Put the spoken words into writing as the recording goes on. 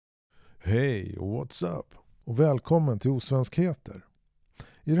Hej och what's up? Och välkommen till Osvenskheter.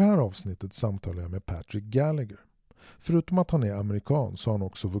 I det här avsnittet samtalar jag med Patrick Gallagher. Förutom att han är amerikan så har han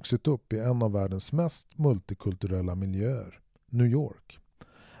också vuxit upp i en av världens mest multikulturella miljöer, New York.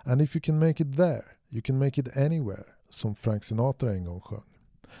 And if you can make it there, you can make it anywhere, som Frank Sinatra en gång sjöng.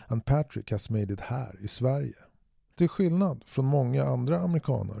 And Patrick has made it här i Sverige. Till skillnad från många andra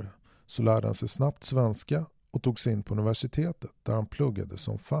amerikanare så lärde han sig snabbt svenska och tog sig in på universitetet där han pluggade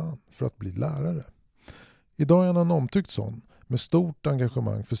som fan för att bli lärare. Idag är han en omtyckt sån med stort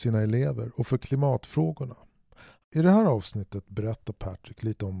engagemang för sina elever och för klimatfrågorna. I det här avsnittet berättar Patrick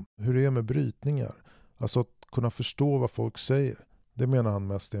lite om hur det är med brytningar. Alltså att kunna förstå vad folk säger. Det menar han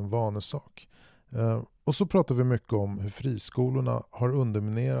mest är en vanesak. Och så pratar vi mycket om hur friskolorna har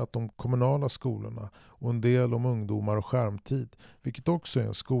underminerat de kommunala skolorna och en del om ungdomar och skärmtid, vilket också är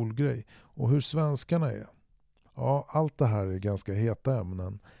en skolgrej, och hur svenskarna är. Ja, allt det här är ganska heta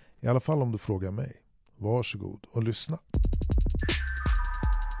ämnen, i alla fall om du frågar mig. Varsågod och lyssna.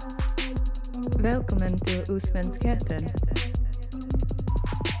 Välkommen till Osvenskheter.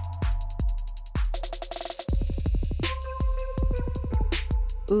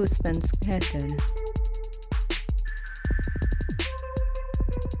 Osvenskheter.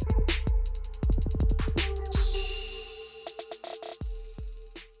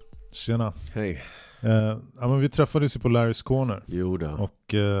 Tjena. Hej. Ja, men vi träffades ju på Larry's Corner. Jo då.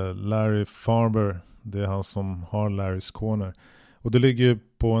 Och Larry Farber, det är han som har Larry's Corner. Och det ligger ju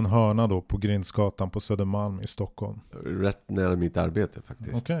på en hörna då på Grindsgatan på Södermalm i Stockholm. Rätt nära mitt arbete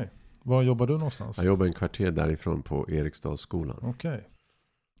faktiskt. Okej. Var jobbar du någonstans? Jag jobbar en kvarter därifrån på Eriksdalsskolan. Okej.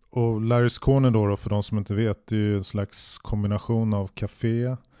 Och Larry's Corner då, för de som inte vet, det är ju en slags kombination av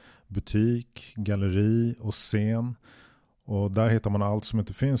café, butik, galleri och scen. Och där hittar man allt som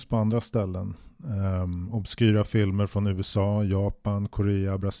inte finns på andra ställen. Obskyra filmer från USA, Japan,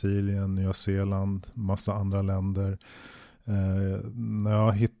 Korea, Brasilien, Nya Zeeland, massa andra länder. När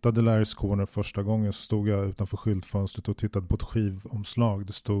jag hittade Larry's Corner första gången så stod jag utanför skyltfönstret och tittade på ett skivomslag.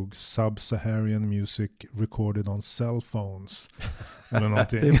 Det stod Sub-Saharan Music Recorded on Cell Phones. Eller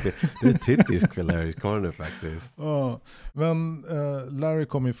någonting. Det är typiskt för Larry's Corner faktiskt. Ja, men Larry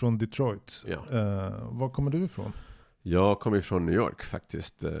kommer ju från Detroit. Ja. Var kommer du ifrån? Jag kommer från New York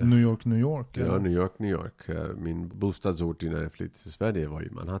faktiskt. New York? Ja, New York. Min bostadsort innan jag flyttade till Sverige var i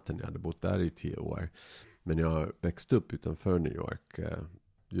Manhattan. Jag hade bott där i 10 år. Men jag växte upp utanför New York.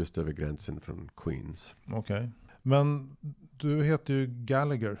 Just över gränsen från Queens. Okej. Men du heter ju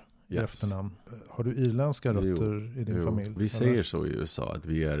Gallagher i efternamn. Har du irländska rötter i din familj? Vi säger så i USA att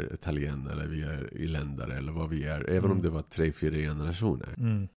vi är italienare eller vi är irländare eller vad vi är. Även om det var 3-4 generationer.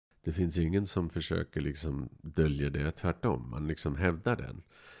 Mm. Det finns ingen som försöker liksom dölja det, tvärtom. Man liksom hävdar den.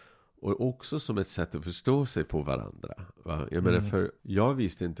 Och också som ett sätt att förstå sig på varandra. Va? Jag menar, för jag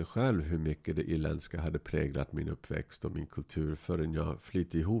visste inte själv hur mycket det irländska hade präglat min uppväxt och min kultur förrän jag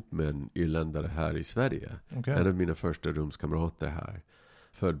flyttade ihop med en irländare här i Sverige. Okay. En av mina första rumskamrater här,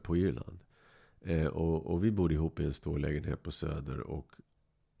 född på Irland. Och vi bodde ihop i en stor lägenhet på Söder, och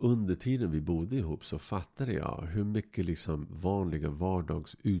under tiden vi bodde ihop så fattade jag hur mycket liksom vanliga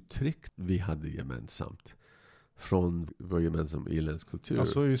vardagsuttryck vi hade gemensamt. Från vår gemensamma irländsk kultur.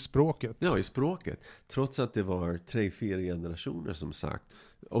 Alltså i språket? Ja, i språket. Trots att det var 3-4 generationer som sagt.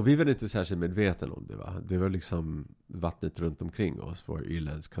 Och vi var inte särskilt medvetna om det, va? Det var liksom vattnet runt omkring oss, vår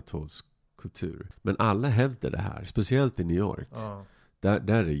irländsk katolsk kultur. Men alla hävdade det här, speciellt i New York. Ja.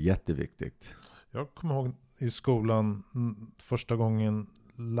 Där är det jätteviktigt. Jag kommer ihåg i skolan första gången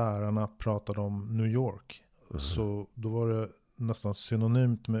lärarna pratade om New York. Så då var det nästan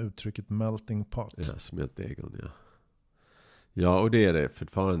synonymt med uttrycket melting pot. Ja, smältdegel, ja. Ja, och det är det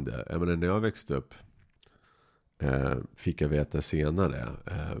fortfarande. Jag menar, när jag växte upp fick jag veta senare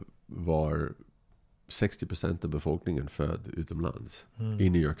var 60% av befolkningen född utomlands i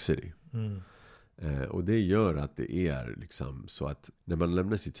New York City. Och det gör att det är liksom så att när man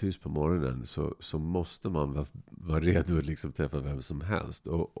lämnar sitt hus på morgonen så måste man vara redo att liksom träffa vem som helst.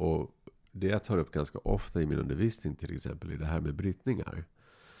 Och det jag tar upp ganska ofta i min undervisning till exempel är det här med brytningar.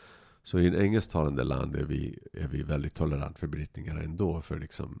 Så i en engelsktalande land är vi väldigt tolerant för brytningar ändå. För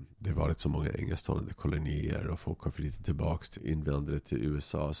liksom, det har varit så många engelsktalande kolonier och folk har flyttat tillbaka till invandrare till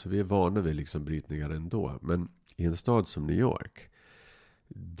USA. Så vi är vana vid liksom brytningar ändå. Men i en stad som New York,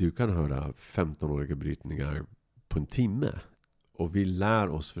 du kan höra 15-åriga brytningar på en timme. Och vi lär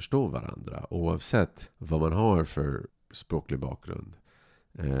oss förstå varandra oavsett vad man har för språklig bakgrund.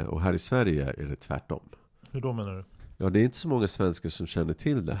 Och här i Sverige är det tvärtom. Hur då menar du? Ja, det är inte så många svenskar som känner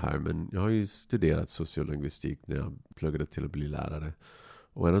till det här, men jag har ju studerat sociolingvistik när jag pluggade till att bli lärare.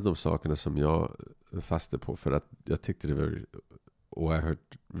 Och en av de sakerna som jag fastnade på, för att jag tyckte det var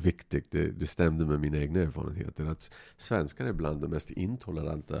oerhört viktigt. Det stämde med mina egna erfarenheter. Att svenskar är bland de mest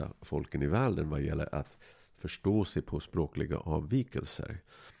intoleranta folken i världen vad gäller att förstå sig på språkliga avvikelser.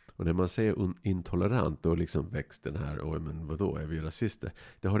 Och när man säger intolerant, då liksom väcks den här, men vadå, är vi rasister?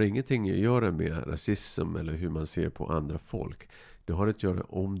 Det har ingenting att göra med rasism eller hur man ser på andra folk. Det har att göra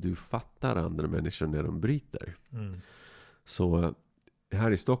om du fattar andra människor när de bryter. Så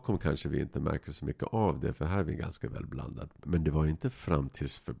här i Stockholm kanske vi inte märker så mycket av det, för här är vi ganska väl blandad. Men det var inte fram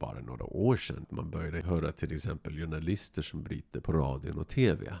tills för bara några år sedan man började höra till exempel journalister som bryter på radion och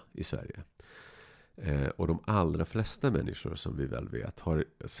tv i Sverige. Och de allra flesta människor som vi väl vet har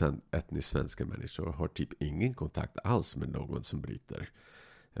etniskt svenska människor har typ ingen kontakt alls med någon som bryter.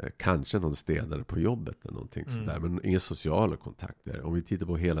 Kanske någon städare på jobbet eller någonting sådär, men inga sociala kontakter om vi tittar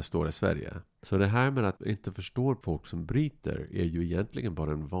på hela stora Sverige. Så det här med att inte förstå folk som bryter är ju egentligen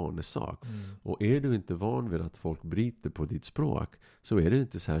bara en vanesak. Och är du inte van vid att folk bryter på ditt språk, så är det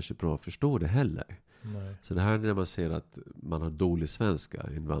inte särskilt bra att förstå det heller. Nej. Så det här när man säger att man har dålig svenska,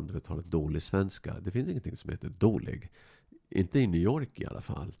 invandrare talar dålig svenska, det finns ingenting som heter dålig. Inte i New York i alla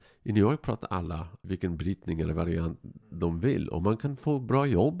fall. I New York pratar alla vilken brytning eller variant de vill. Och man kan få bra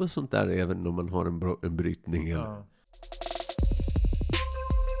jobb och sånt där även om man har en brytning. Ja.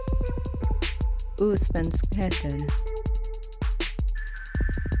 Osvenskheten.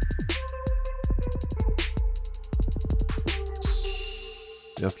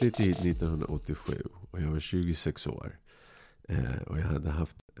 Jag flyttade hit 1987 och jag var 26 år. Och jag hade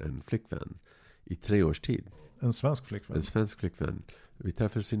haft en flickvän i 3 års tid. En svensk flickvän? En svensk flickvän. Vi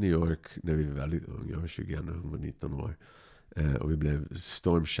träffades i New York när vi var väldigt unga. Jag var 21 och hon var 19 år. Och vi blev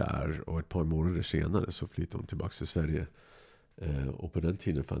stormkär. Och ett par månader senare så flyttade hon tillbaka till Sverige. Och på den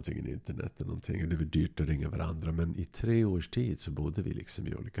tiden fanns ingen internet eller någonting. Det var dyrt att ringa varandra. Men i 3 års tid så bodde vi liksom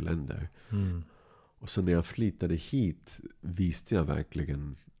i olika länder. Och så när jag flyttade hit visste jag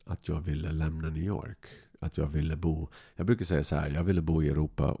verkligen att jag ville lämna New York. Att jag ville bo. Jag brukar säga så här. Jag ville bo i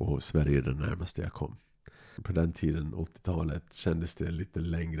Europa och Sverige är det närmaste jag kom. På den tiden, 80-talet, kändes det lite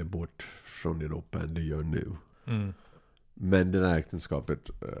längre bort från Europa än det gör nu. Men det där äktenskapet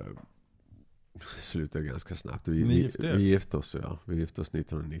slutade ganska snabbt. Vi gifte oss, ja. Vi gifte oss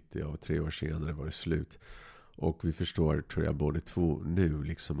 1990 och 3 år senare var det slut. Och vi förstår, tror jag, båda två nu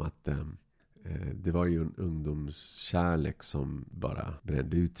liksom att det var ju en ungdomskärlek som bara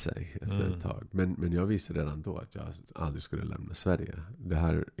brände ut sig efter ett tag. Men jag visste redan då att jag aldrig skulle lämna Sverige. Det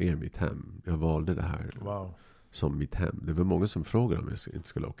här är mitt hem. Jag valde det här som mitt hem. Det var många som frågade om jag inte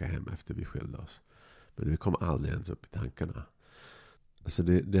skulle åka hem efter vi skilde oss. Men det kom aldrig ens upp i tankarna. Alltså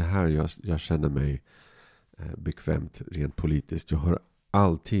det här jag känner mig bekvämt rent politiskt. Jag har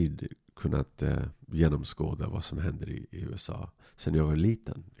alltid kunnat genomskåda vad som händer i USA sen jag var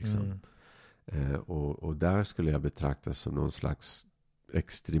liten. Liksom. Och där skulle jag betraktas som någon slags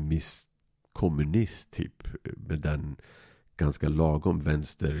extremist, kommunist typ, med den ganska lagom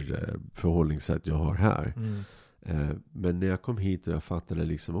vänster förhållningssätt jag har här. Men när jag kom hit och jag fattade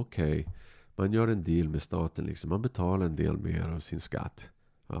liksom okej, man gör en deal med staten liksom, man betalar en del mer av sin skatt.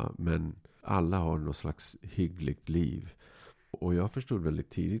 Ja, men alla har något slags hyggligt liv. Och jag förstod väldigt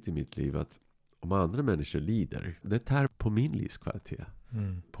tidigt i mitt liv att om andra människor lider, det tär på min livskvalitet.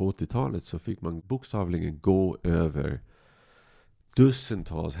 På 80-talet så fick man bokstavligen gå över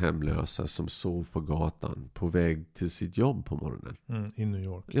dussintals hemlösa som sov på gatan på väg till sitt jobb på morgonen. I New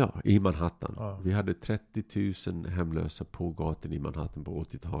York? Ja, i Manhattan. Vi hade 30 000 hemlösa på gatan i Manhattan på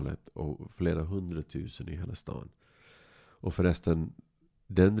 80-talet och flera 100 000 i hela stan. Och förresten,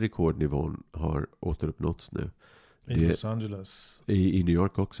 den rekordnivån har återuppnåtts nu. I Los Angeles? I New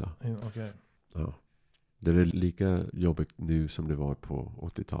York också. Okej. Ja. Det är lika jobbigt nu som det var på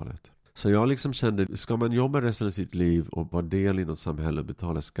 80-talet. Så jag liksom kände, ska man jobba resten av sitt liv och vara del i något samhälle och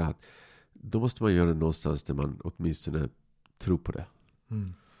betala skatt, då måste man göra det någonstans där man åtminstone tror på det.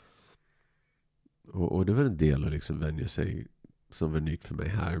 Och det var en del att liksom vänja sig som var nytt för mig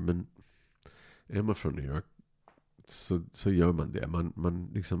här. Men är man från New York så gör man det.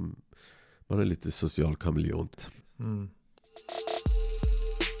 Man är lite social kameleont.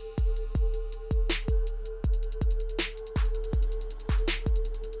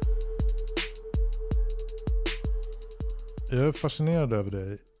 Jag är fascinerad över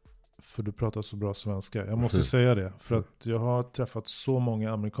dig för du pratar så bra svenska. Jag måste säga det. För att jag har träffat så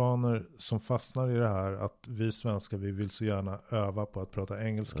många amerikaner som fastnar i det här att vi svenskar, vi vill så gärna öva på att prata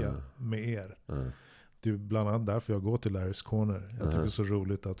engelska med er. Det är bland annat därför jag går till Larry's Corner. Jag tycker det är så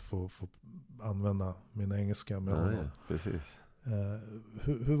roligt att få använda min engelska med honom. Ja, precis.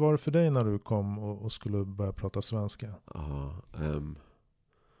 Hur var det för dig när du kom och skulle börja prata svenska?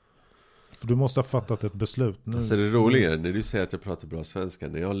 För du måste ha fattat ett beslut nu. Alltså det roliga är, när du säger att jag pratar bra svenska,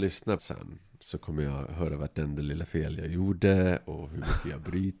 när jag lyssnar sen så kommer jag höra vartenda lilla fel jag gjorde och hur mycket jag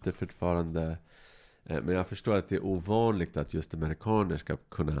bryter fortfarande. Men jag förstår att det är ovanligt att just amerikaner ska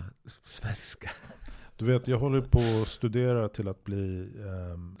kunna svenska. Du vet, jag håller på att studera till att bli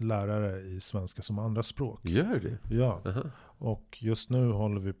lärare i svenska som andra språk. Gör du? Ja, Aha. och just nu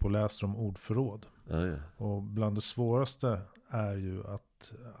håller vi på att läsa om ordförråd. Ja, ja. Och bland det svåraste är ju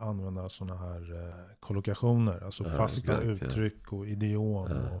att använda sådana här kollokationer. Alltså fasta exakt, uttryck och idiom.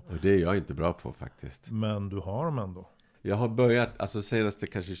 Ja. Och det är jag inte bra på faktiskt. Men du har dem ändå. Jag har börjat, alltså senaste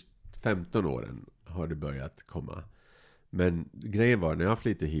kanske 15 åren har det börjat komma. Men grejen var, när jag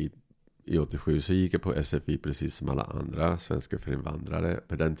flyttade hit i 87 så gick jag på SFI precis som alla andra svenska för invandrare.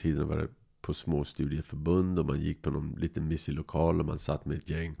 På den tiden var det på små studieförbund och man gick på någon liten missig lokal och man satt med ett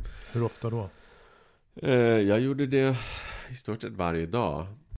gäng. Hur ofta då? Jag gjorde det i stort sett varje dag.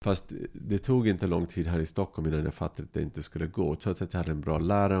 Fast det tog inte lång tid här i Stockholm innan jag fattade att det inte skulle gå. Trots att jag hade en bra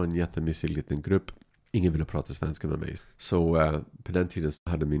lärare och en jättemissig liten grupp. Ingen ville prata svenska med mig. Så på den tiden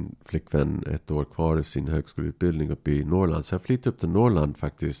hade min flickvän ett år kvar i sin högskoleutbildning uppe i Norrland. Så jag flyttade upp till Norrland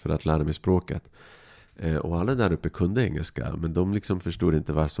faktiskt för att lära mig språket. Och alla där uppe kunde engelska. Men de liksom förstod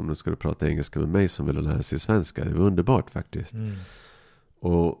inte varför de skulle prata engelska med mig som ville lära sig svenska. Det var underbart faktiskt. Mm.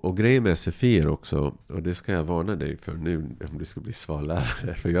 Och grejen med SFI är också, och det ska jag varna dig för nu om du ska bli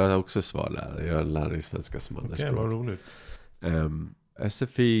svarlärare. För jag är också svarlärare. Jag är lärare i svenska som andraspråk. Okej, vad roligt.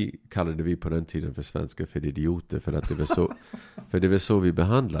 SFI kallade vi på den tiden för svenska för idioter för att det var så, för det var så vi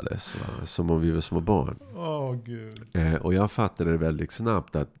behandlades, va? Som om vi var små barn. Gud. Och jag fattade väldigt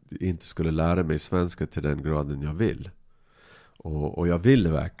snabbt att jag inte skulle lära mig svenska till den graden jag vill. Och jag ville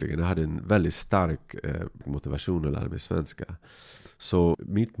verkligen, jag hade en väldigt stark motivation att lära mig svenska. Så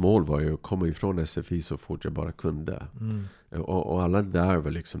mitt mål var ju att komma ifrån SFI så fort jag bara kunde. Mm. Och alla där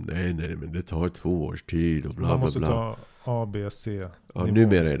var liksom, nej men det tar 2 års tid och bla bla bla. Man måste ta A, B, C. Ja,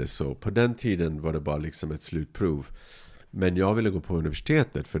 numera är det så. På den tiden var det bara liksom ett slutprov. Men jag ville gå på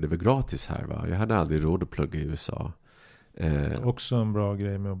universitetet för det var gratis här, va? Jag hade aldrig råd att plugga i USA. Också en bra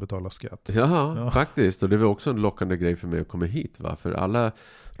grej med att betala skatt. Ja, faktiskt. Och det var också en lockande grej för mig att komma hit, va? För alla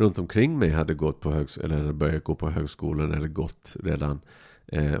runt omkring mig hade gått på eller börjat gå på högskolan eller gått redan.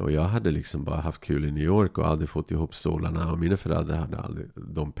 Och jag hade liksom bara haft kul i New York och aldrig fått ihop stolarna. Och mina föräldrar hade aldrig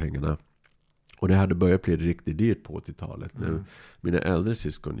de pengarna. Och det hade börjat bli riktigt dyrt på 80-talet. När mina äldre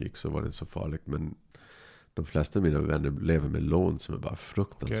syskon gick så var det så farligt. Men de flesta av mina vänner lever med lån som är bara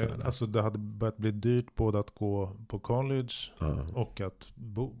fruktansvärda. Okay. Alltså det hade börjat bli dyrt både att gå på college och att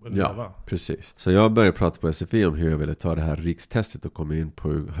bo eller leva. Ja, precis. Så jag började prata på SFI om hur jag ville ta det här rikstestet och komma in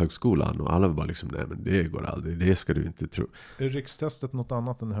på högskolan. Och alla var bara liksom, nej men det går aldrig, det ska du inte tro. Är rikstestet något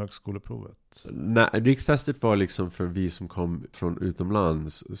annat än högskoleprovet? Nej, rikstestet var liksom för vi som kom från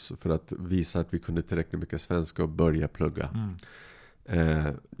utomlands för att visa att vi kunde tillräckligt mycket svenska och börja plugga.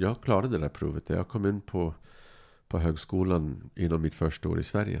 Jag klarade det där provet. Jag kom in på högskolan inom mitt första år i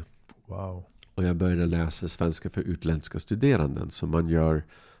Sverige. Wow. Och jag började läsa svenska för utländska studeranden som man gör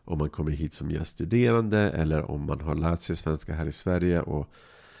om man kommer hit som gäststuderande eller om man har lärt sig svenska här i Sverige. Och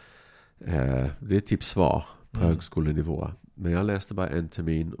det är typ SVA på högskolenivå. Men jag läste bara en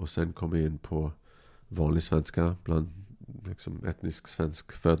termin och sen kom jag in på vanlig svenska bland liksom etnisk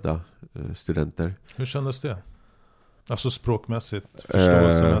svenskfödda studenter. Hur kändes det? Alltså språkmässigt,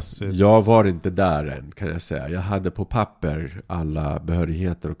 förståelsemässigt. Jag var inte där än, kan jag säga. Jag hade på papper alla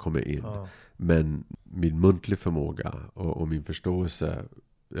behörigheter att komma in. Men min muntlig förmåga och min förståelse,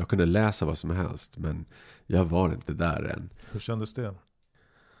 jag kunde läsa vad som helst, men jag var inte där än. Hur kändes det?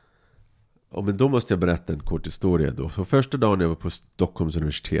 Men då måste jag berätta en kort historia då. För första dagen jag var på Stockholms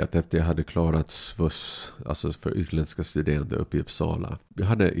universitet efter jag hade klarat SVUS, alltså för utländska studerande uppe i Uppsala. Jag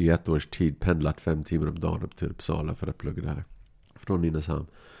hade i 1 års tid pendlat 5 timmar om dagen upp till Uppsala för att plugga där. Från Nynäshamn.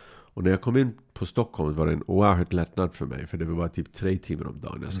 Och när jag kom in på Stockholm var det en oerhört lättnad för mig. För det var bara typ 3 timmar om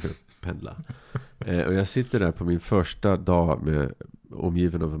dagen jag skulle pendla. Och jag sitter där på min första dag med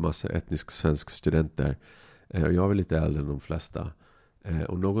omgiven av en massa etnisk svensk studenter. Och jag var lite äldre än de flesta.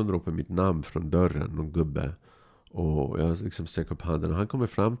 Och någon ropar mitt namn från dörren, någon gubbe. Och jag liksom sträcker upp handen och han kommer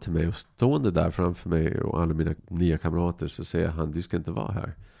fram till mig och stående där framför mig och alla mina nya kamrater så säger han, du ska inte vara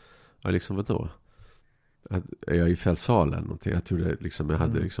här. Och liksom, vadå? Är jag i fel sal eller någonting? Jag trodde liksom jag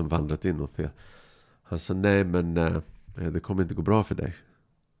hade liksom vandrat in något fel. Han sa, nej men det kommer inte gå bra för dig.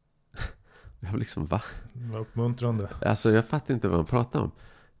 Jag var liksom, va? Det var uppmuntrande. Alltså jag fattar inte vad han pratade om.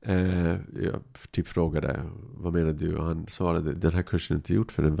 Jag typ frågade, vad menar du? Och han svarade, den här kursen är inte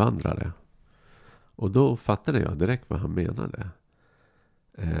gjort för en vandrare. Och då fattade jag direkt vad han menade.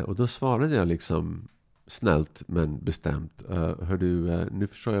 Och då svarade jag liksom, snällt men bestämt. Hör du, nu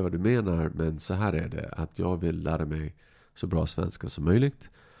förstår jag vad du menar, men så här är det. Att jag vill lära mig så bra svenska som möjligt.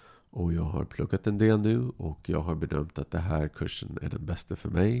 Och jag har pluggat en del nu och jag har bedömt att den här kursen är den bästa för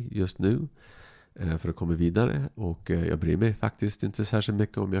mig just nu. För att komma vidare. Och jag bryr mig faktiskt inte särskilt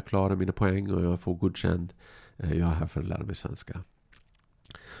mycket om jag klarar mina poäng och jag får godkänd. Jag är här för att lära mig svenska.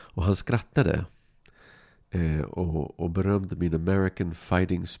 Och han skrattade och berömde min American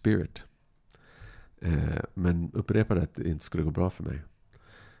fighting spirit. Men upprepade att det inte skulle gå bra för mig.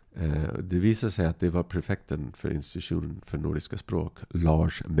 Det visade sig att det var prefekten för institutionen för nordiska språk,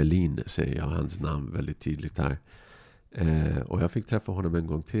 Lars Melin, säger jag hans namn väldigt tydligt här. Och jag fick träffa honom en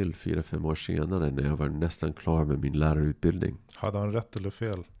gång till 4-5 år senare när jag var nästan klar med min lärarutbildning. Hade han rätt eller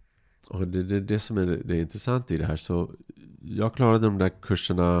fel? Och det som är det intressanta i det här. Så jag klarade de där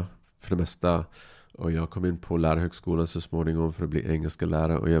kurserna för det mesta. Och jag kom in på lärarhögskolan så småningom för att bli engelska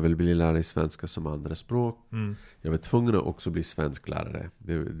lärare. Och jag ville bli lärare i svenska som andra språk. Jag var tvungen att också bli svensk lärare.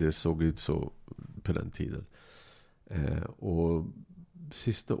 Det såg ut så på den tiden. Och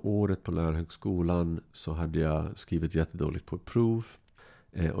sista året på lärarhögskolan så hade jag skrivit jättedåligt på ett prov.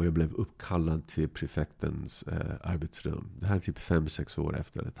 Och jag blev uppkallad till prefektens arbetsrum. Det här är typ 5-6 år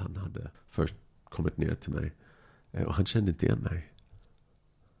efter att han hade först kommit ner till mig. Och han kände inte igen mig.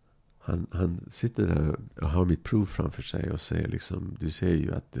 Han sitter där och har mitt prov framför sig och säger liksom, du ser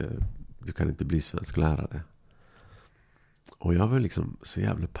ju att du kan inte bli svensk lärare. Och jag var liksom så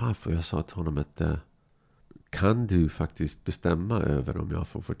jävla paff och jag sa till honom att kan du faktiskt bestämma över om jag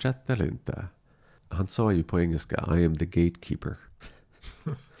får fortsätta eller inte? Han sa ju på engelska, I am the gatekeeper.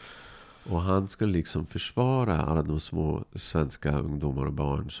 Och han skulle liksom försvara alla de små svenska ungdomar och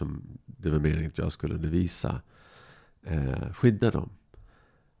barn som det var meningen att jag skulle undervisa. Skydda dem.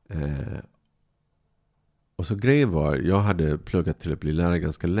 Och så grejen var, jag hade pluggat till att bli lärare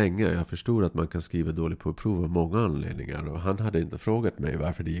ganska länge. Jag förstod att man kan skriva dåligt på prov av många anledningar. Och han hade inte frågat mig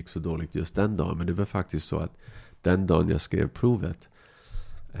varför det gick så dåligt just den dagen. Men det var faktiskt så att den dagen jag skrev provet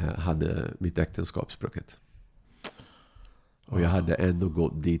hade mitt äktenskap spruckit. Och jag hade ändå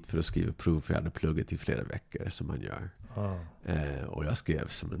gått dit för att skriva prov, för jag hade pluggat i flera veckor som man gör. Och jag skrev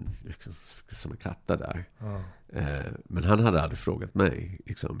som en kratta där. Men han hade aldrig frågat mig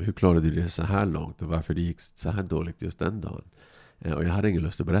liksom, hur klarade du det så här långt och varför det gick så här dåligt just den dagen. Och jag hade ingen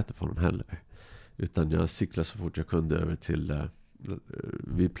lust att berätta för honom heller. Utan jag cyklade så fort jag kunde över till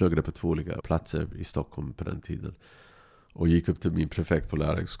vi pluggade på 2 olika platser i Stockholm på den tiden. Och gick upp till min prefekt på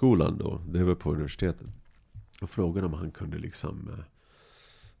lärarhögskolan då. Det var på universitetet. Och frågade om han kunde liksom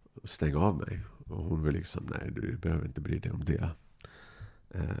stänga av mig. Och hon var liksom, nej, du behöver inte bry dig om det.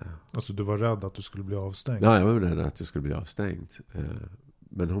 Alltså du var rädd att du skulle bli avstängd? Ja, jag var rädd att jag skulle bli avstängd.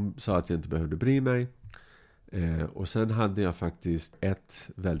 Men hon sa att jag inte behövde bry mig. Och sen hade jag faktiskt ett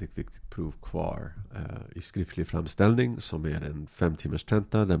väldigt viktigt prov kvar. I skriftlig framställning som är en 5 timmars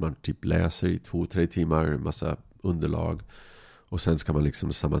tenta. Där man typ läser i 2-3 timmar en massa underlag. Och sen ska man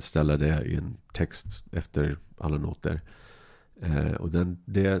liksom sammanställa det i en text efter alla noter. Och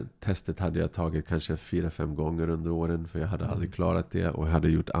det testet hade jag tagit kanske 4-5 gånger under åren. För jag hade aldrig klarat det. Och jag hade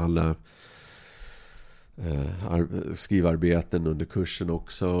gjort alla skrivarbeten under kursen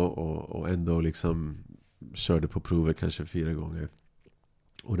också. Och ändå liksom körde på provet kanske 4 gånger.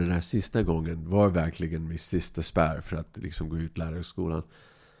 Och den här sista gången var verkligen min sista spärr för att liksom gå ut lärarskolan.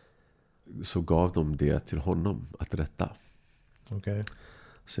 Så gav de det till honom att rätta. Okay.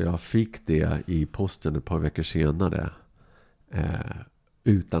 Så jag fick det i posten ett par veckor senare.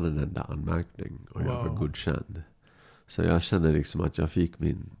 Utan en enda anmärkning. Och jag var godkänd. Så jag kände liksom att jag fick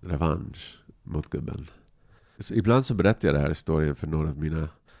min revansch mot gubben. Så ibland så berättar jag den här historien för några av mina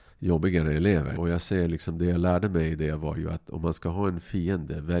jobbigare elever. Och jag säger liksom, det jag lärde mig det var ju att om man ska ha en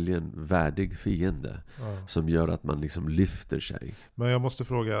fiende, välj en värdig fiende. Som gör att man liksom lyfter sig. Men jag måste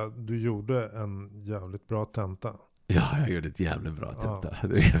fråga, du gjorde en jävligt bra tenta. Ja, jag gjorde ett jävligt bra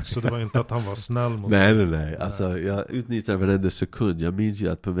tenta. Så det var inte att han var snäll mot Nej. Alltså, jag utnyttjade varenda sekund. Jag minns ju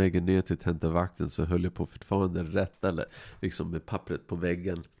att på vägen ner till tentavakten så höll jag på fortfarande rätta eller liksom med pappret på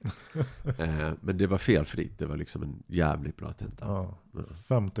väggen. Men det var felfritt. Det var liksom en jävligt bra tenta. Ja.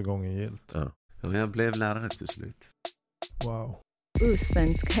 5:e gången gilt. Ja, jag blev lärare till slut. Wow.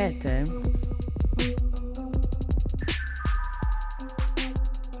 Osvenskheter.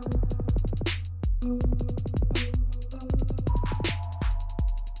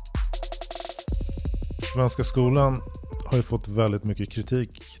 Svenska skolan har ju fått väldigt mycket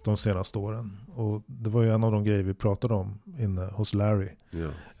kritik de senaste åren. Och det var ju en av de grejer vi pratade om inne hos Larry. Ja.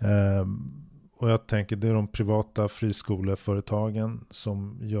 Och jag tänker det är de privata friskoleföretagen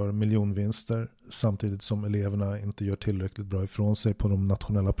som gör miljonvinster samtidigt som eleverna inte gör tillräckligt bra ifrån sig på de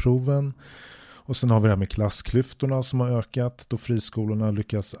nationella proven. Och sen har vi det här med klassklyftorna som har ökat då friskolorna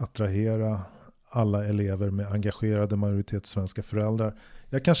lyckas attrahera alla elever med engagerade majoritetssvenska föräldrar.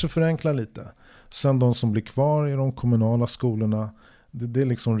 Jag kanske förenklar lite. Sen de som blir kvar i de kommunala skolorna, det är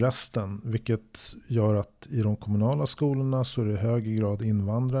liksom resten. Vilket gör att i de kommunala skolorna så är det i högre grad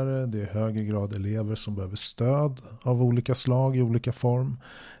invandrare. Det är i högre grad elever som behöver stöd av olika slag i olika form.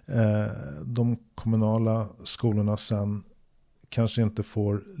 De kommunala skolorna sen kanske inte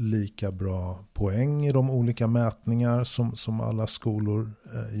får lika bra poäng i de olika mätningar som alla skolor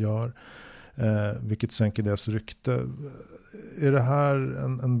gör. Vilket sänker deras rykte. Är det här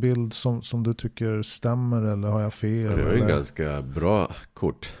en bild som du tycker stämmer eller har jag fel? Det är en ganska bra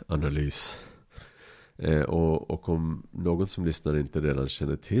kort analys. Och om någon som lyssnar inte redan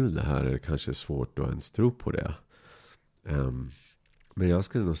känner till det här är det kanske svårt att ens tro på det. Men jag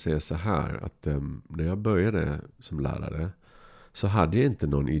skulle nog säga så här att när jag började som lärare så hade jag inte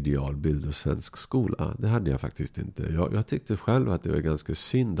någon idealbild av svensk skola. Det hade jag faktiskt inte. Jag tyckte själv att det var ganska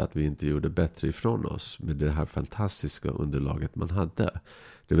synd att vi inte gjorde bättre ifrån oss med det här fantastiska underlaget man hade.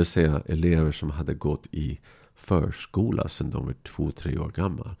 Det vill säga elever som hade gått i förskola sedan de var 2-3 år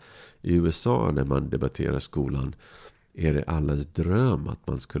gamla. I USA när man debatterar skolan är det allas dröm att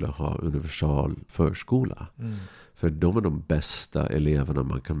man skulle ha universal förskola. För de är de bästa eleverna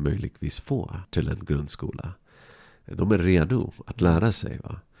man kan möjligtvis få till en grundskola. De är redo att lära sig.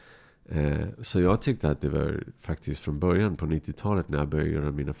 Va? Så jag tyckte att det var faktiskt från början på 90-talet när jag började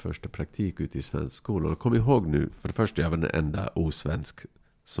göra mina första praktik ute i svensk skola. Och kom ihåg nu, för det första jag var den enda osvensk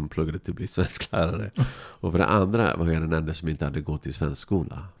som pluggade till att bli svensk lärare. Och för det andra var jag den enda som inte hade gått i svensk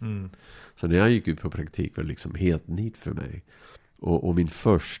skola. Så när jag gick ut på praktik var det liksom helt nytt för mig. Och min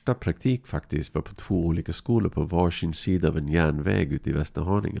första praktik faktiskt var på 2 olika skolor på varsin sida av en järnväg ute i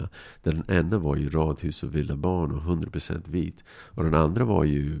Västerhaninge. Där den ena var ju radhus och vilda barn och 100% vit. Och den andra var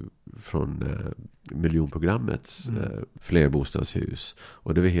ju från miljonprogrammets flerbostadshus.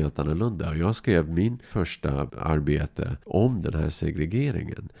 Och det var helt annorlunda. Och jag skrev min första arbete om den här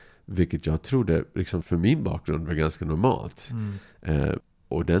segregeringen. Vilket jag trodde liksom för min bakgrund var ganska normalt.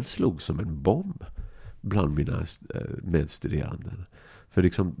 Och den slog som en bomb bland mina medstuderande. För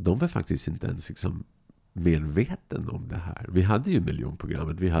liksom, de var faktiskt inte ens liksom medveten om det här. Vi hade ju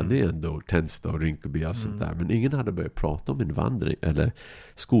miljonprogrammet. Vi hade ju ändå Tensta och Rinkeby och sånt där. Men ingen hade börjat prata om invandring eller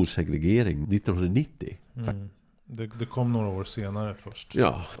skolsegregering 1990. Det kom några år senare först.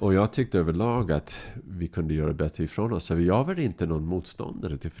 Ja, och jag tyckte överlag att vi kunde göra bättre ifrån oss. Så jag var inte någon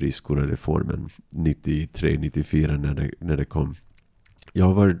motståndare till friskolereformen 93-94 när det kom.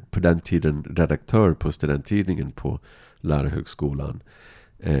 Jag var på den tiden redaktör på studenttidningen på Lärarhögskolan.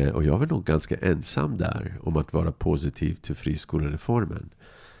 Och jag var nog ganska ensam där om att vara positiv till friskolereformen.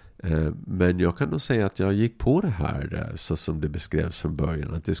 Men jag kan nog säga att jag gick på det här så som det beskrevs från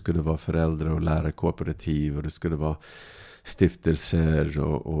början. Att det skulle vara föräldrar- och lärarkooperativ och det skulle vara stiftelser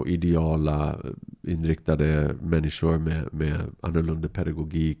och ideala inriktade människor med annorlunda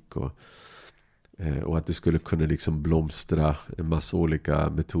pedagogik och att det skulle kunna liksom blomstra en massa olika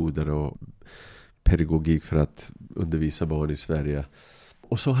metoder och pedagogik för att undervisa barn i Sverige.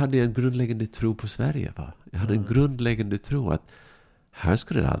 Och så hade jag en grundläggande tro på Sverige. Va? Jag hade en grundläggande tro att här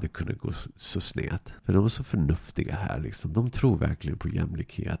skulle det aldrig kunna gå så snett. För de är så förnuftiga här. Liksom. De tror verkligen på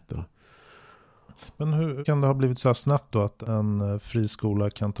jämlikhet. Men hur kan det ha blivit så här snabbt då att en friskola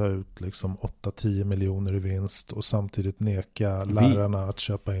kan ta ut liksom 8-10 miljoner i vinst och samtidigt neka lärarna att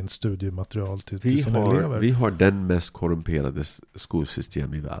köpa in studiematerial till sina elever? Vi har den mest korrumperade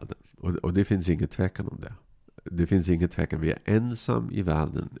skolsystem i världen. Och det finns inget tvekan om det. Det finns inget tvekan. Vi är ensam i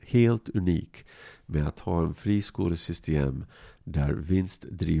världen, helt unik med att ha en friskolesystem där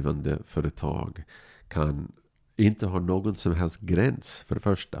vinstdrivande företag kan inte ha någon som helst gräns för det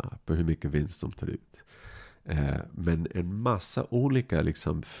första på hur mycket vinst de tar ut. Men en massa olika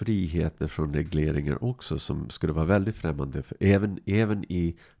liksom friheter från regleringar också som skulle vara väldigt främmande för, även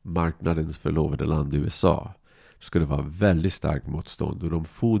i marknadens förlovade land USA skulle vara väldigt starkt motstånd. Och de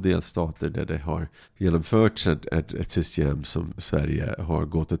få delstater där det har genomförts ett system som Sverige har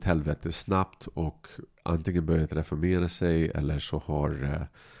gått åt helvete snabbt och antingen börjat reformera sig eller så har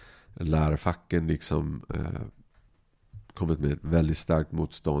lärarfacken liksom kommit med ett väldigt starkt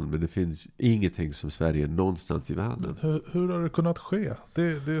motstånd. Men det finns ingenting som Sverige någonstans i världen. Hur har det kunnat ske?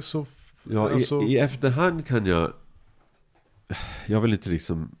 Det är så... Ja, alltså... i efterhand kan jag vill inte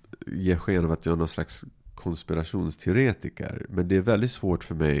liksom ge sken av att jag är någon slags konspirationsteoretiker. Men det är väldigt svårt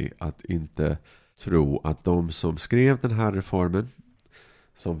för mig att inte tro att de som skrev den här reformen,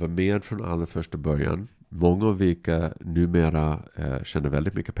 som var med från allra första början, många av vilka numera tjänar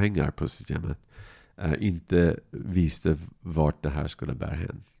väldigt mycket pengar på systemet, inte visste vart det här skulle bära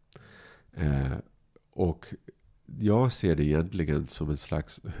hen. Och jag ser det egentligen som en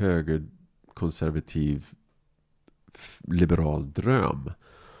slags högerkonservativ liberal dröm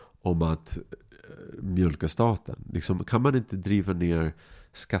om att mjölka staten. Liksom, kan man inte driva ner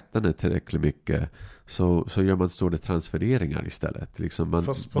skatterna tillräckligt mycket så gör man stora transfereringar istället. Liksom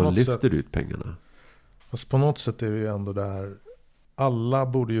man lyfter ut pengarna. Fast på något sätt är det ju ändå där, alla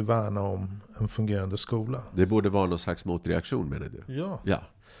borde ju värna om en fungerande skola. Det borde vara någon slags motreaktion, menar du? Ja.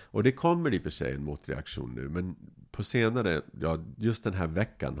 Och det kommer i och för sig en motreaktion nu. Men på senare, just den här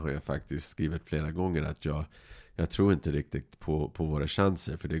veckan har jag faktiskt skrivit flera gånger att jag tror inte riktigt på våra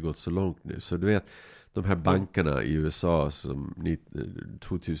chanser, för det har gått så långt nu. Så du vet, de här bankerna i USA som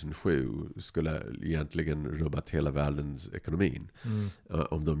 2007 skulle egentligen rubbat hela världens ekonomin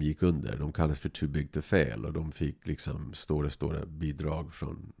om de gick under. De kallas för too big to fail, och de fick liksom stora bidrag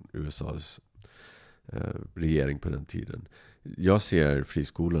från USAs regering på den tiden. Jag ser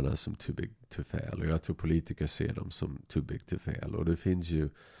friskolorna som too big to fail, och jag tror politiker ser dem som too big to fail. Och det finns ju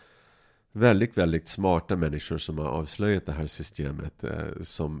väldigt, väldigt smarta människor som har avslöjat det här systemet,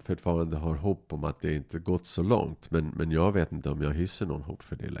 som fortfarande har hopp om att det inte gått så långt. Men jag vet inte om jag hyser någon hopp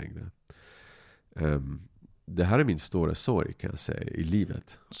för det längre. Det här är min stora sorg, kan jag säga, i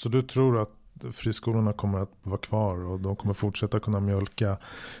livet. Så du tror att friskolorna kommer att vara kvar och de kommer fortsätta kunna mjölka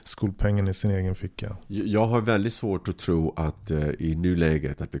skolpengen i sin egen ficka? Jag har väldigt svårt att tro att i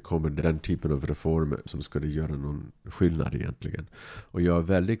nuläget att det kommer den typen av reformer som skulle göra någon skillnad egentligen. Och jag är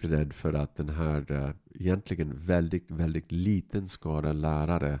väldigt rädd för att den här egentligen väldigt, väldigt liten skara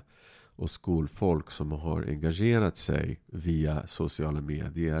lärare och skolfolk som har engagerat sig via sociala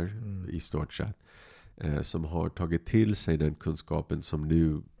medier i stort sett, som har tagit till sig den kunskapen som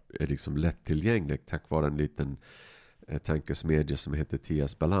nu är liksom lättillgänglig tack vare en liten tankesmedja som heter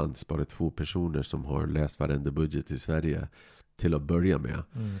Tias Balans. Bara 2 personer som har läst varenda budget i Sverige till att börja med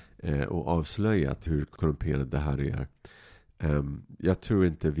och avslöjat hur korrumperat det här är. Jag tror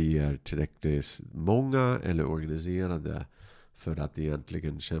inte vi är tillräckligt många eller organiserade för att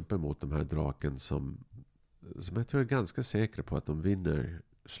egentligen kämpa mot de här draken som jag tror är ganska säkra på att de vinner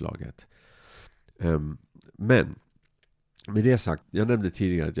slaget. Men med det sagt, jag nämnde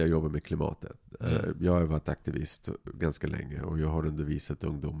tidigare att jag jobbar med klimatet. Jag har varit aktivist ganska länge och jag har undervisat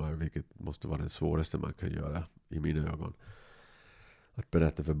ungdomar, vilket måste vara det svåraste man kan göra i mina ögon. Att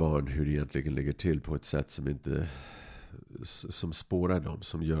berätta för barn hur det egentligen ligger till på ett sätt som spårar dem,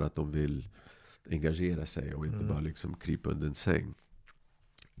 som gör att de vill engagera sig och inte bara liksom krypa under en säng.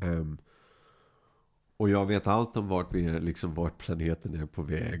 Och jag vet allt om vart planeten är på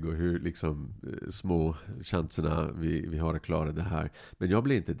väg och hur liksom små chanserna vi har att klara det här. Men jag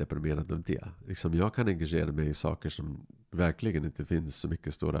blir inte deprimerad av det. Liksom, jag kan engagera mig i saker som verkligen inte finns så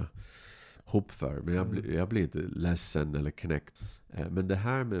mycket stora hopp för. Men jag blir inte ledsen eller knäckt. Men det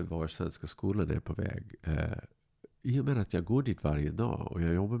här med var svenska skolan är på väg. I och med att jag går dit varje dag och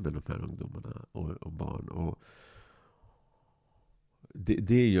jag jobbar med de här ungdomarna och barn. Och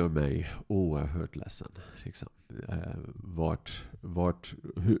det gör mig oerhört ledsen. Liksom.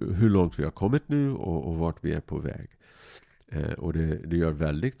 Hur långt vi har kommit nu och vart vi är på väg. Och det gör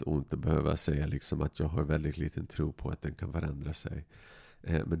väldigt ont att behöva säga liksom att jag har väldigt liten tro på att den kan förändra sig.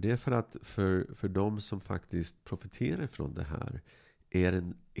 Men det är för att för de som faktiskt profiterar från det här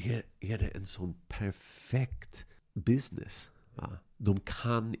är det en sån perfekt business. Va? De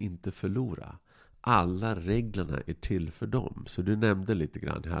kan inte förlora. Alla reglerna är till för dem. Så du nämnde lite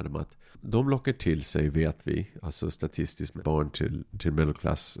grann här om att de lockar till sig, vet vi, alltså statistiskt med barn till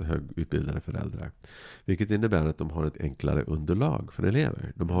medelklass högutbildade föräldrar. Vilket innebär att de har ett enklare underlag för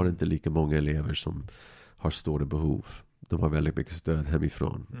elever. De har inte lika många elever som har stora behov. De har väldigt mycket stöd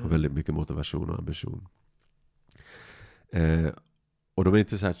hemifrån och väldigt mycket motivation och ambition. Och de är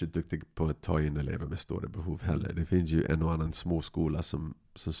inte särskilt duktiga på att ta in elever med stora behov heller. Det finns ju en och annan småskola som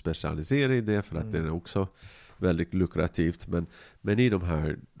specialiserar i det för att det är också väldigt lukrativt. Men i de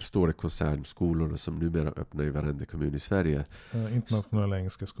här stora koncernskolorna som numera öppnar i varenda kommun i Sverige. Internationella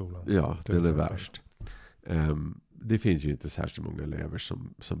engelska skolan. Ja, den är värst. Det finns ju inte särskilt många elever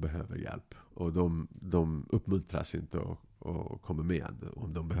som behöver hjälp. Och de uppmuntras inte att komma med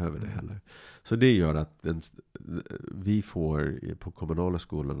om de behöver det heller. Så det gör att vi får på kommunala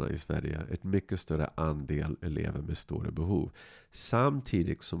skolorna i Sverige ett mycket större andel elever med stora behov.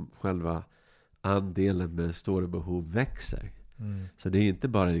 Samtidigt som själva andelen med stora behov växer. Så det är inte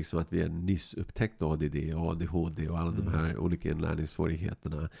bara liksom att vi är nyss upptäckt ADD och ADHD och alla de här olika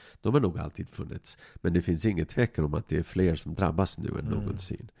inlärningssvårigheterna. De har nog alltid funnits. Men det finns inget tvekan om att det är fler som drabbas nu än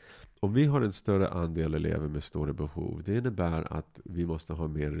någonsin. Om vi har en större andel elever med stora behov, det innebär att vi måste ha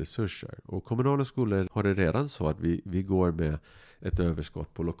mer resurser. Och kommunala skolor har det redan så att vi går med ett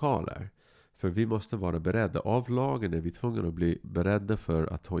överskott på lokaler. För vi måste vara beredda. Av lagen är vi tvungna att bli beredda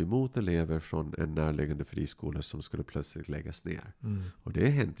för att ta emot elever från en närliggande friskola som skulle plötsligt läggas ner. Och det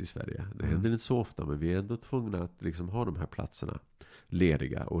har hänt i Sverige. Det händer inte så ofta, men vi är ändå tvungna att liksom ha de här platserna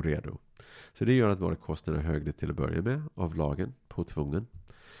lediga och redo. Så det gör att våra kostnader är högre till att börja med av lagen, påtvungen.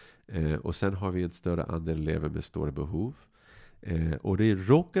 Och sen har vi en större andel elever med stora behov. Och det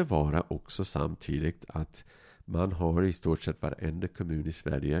råkar vara också samtidigt att man har i stort sett varenda kommun i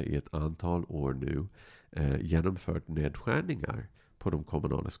Sverige i ett antal år nu genomfört nedskärningar på de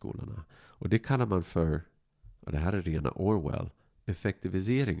kommunala skolorna. Och det kallar man för, och det här är rena Orwell,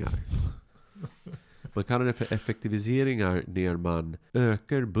 effektiviseringar. Man kallar det för effektiviseringar när man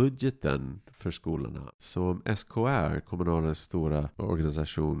ökar budgeten för skolorna. Som SKR, kommunala stora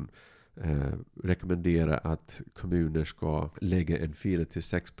organisation, rekommenderar att kommuner ska lägga en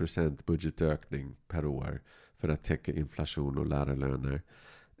 4-6% budgetökning per år för att täcka inflation och lärarlöner.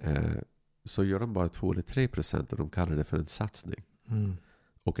 Så gör de bara 2-3% och de kallar det för en satsning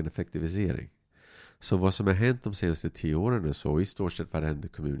och en effektivisering. Så vad som har hänt de senaste 10 åren är så i stort sett varenda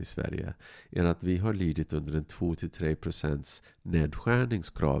kommun i Sverige är att vi har lidit under en 2-3%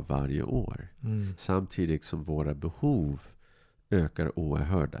 nedskärningskrav varje år. Samtidigt som våra behov ökar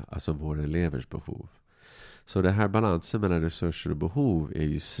oerhörda, alltså våra elevers behov. Så det här balansen mellan resurser och behov är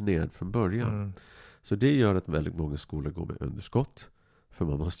ju sned från början. Så det gör att väldigt många skolor går med underskott. För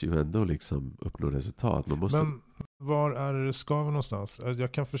man måste ju ändå liksom uppnå resultat. Men var är det skaver någonstans?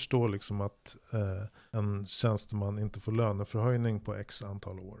 Jag kan förstå liksom att en tjänsteman inte får löneförhöjning på x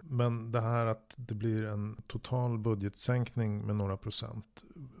antal år. Men det här att det blir en total budgetsänkning med några procent.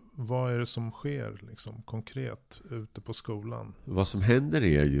 Vad är det som sker liksom, konkret ute på skolan? Vad som händer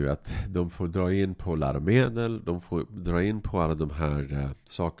är ju att de får dra in på läromedel. De får dra in på alla de här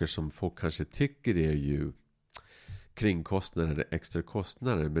saker som folk kanske tycker är ju kringkostnader, extra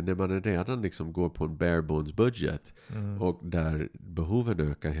kostnader. Men när man redan liksom går på en bare bones budget och där behoven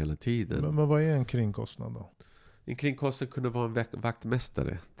ökar hela tiden. Men vad är en kringkostnad då? En kringkostnad kunde vara en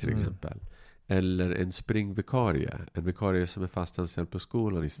vaktmästare till exempel. Eller en springvikarie. En vikarie som är fastanställd på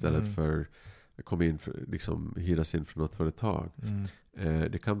skolan istället för att komma in för, liksom, hyras in från något företag.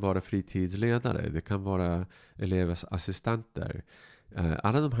 Det kan vara fritidsledare. Det kan vara elevers assistenter.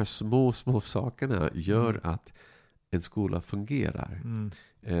 Alla de här små sakerna gör att en skola fungerar.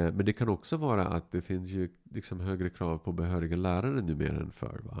 Men det kan också vara att det finns ju liksom högre krav på behöriga lärare numera än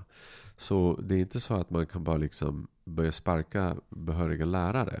förr. Va? Så det är inte så att man kan bara liksom börja sparka behöriga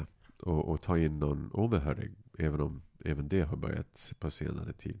lärare och ta in någon obehörig, även om även det har börjat på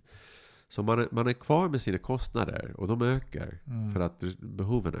senare tid. Så man är kvar med sina kostnader och de ökar för att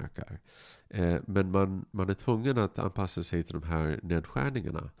behoven ökar. Men man är tvungen att anpassa sig till de här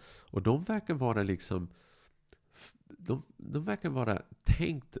nedskärningarna. Och de verkar vara liksom de verkar vara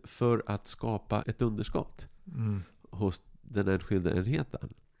tänkt för att skapa ett underskott hos den enskilda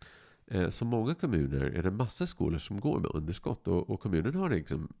enheten. Så många kommuner är det massa skolor som går med underskott och kommunen har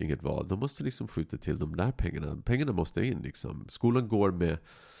liksom inget val. De måste liksom skjuta till de där pengarna. Pengarna måste in liksom. Skolan går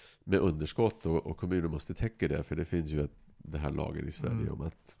med underskott och kommunen måste täcka det, för det finns ju det här lagen i Sverige om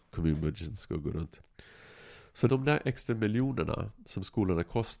att kommunbudgeten ska gå runt. Så de där extra miljonerna som skolan har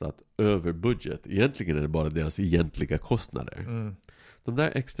kostat över budget, egentligen är det bara deras egentliga kostnader. De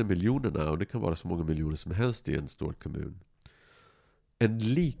där extra miljonerna, och det kan vara så många miljoner som helst i en stor kommun. En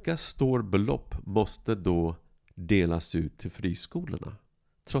lika stor belopp måste då delas ut till friskolorna.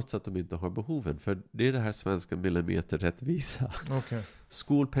 Trots att de inte har behoven. För det är det här svenska millimeterrättvisa. Okay.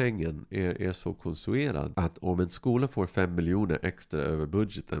 Skolpengen är så konstruerad att om en skola får 5 miljoner extra över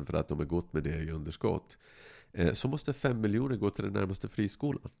budgeten för att de har gått med det i underskott, så måste 5 miljoner gå till den närmaste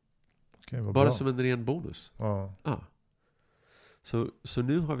friskolan. Okay, bara bra. som en ren bonus. Ja. Så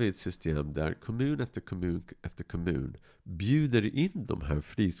nu har vi ett system där kommun efter kommun bjuder in de här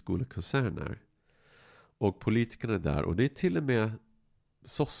friskolekoncerner och politikerna där, och det är till och med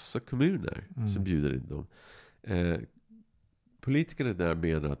kommuner som bjuder in dem. Politikerna där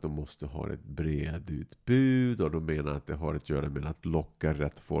menar att de måste ha ett bred utbud, och de menar att det har att göra med att locka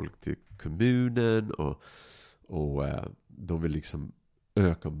rätt folk till kommunen, och de vill liksom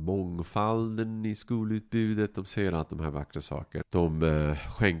öka mångfalden i skolutbudet. De säger att de här vackra saker. De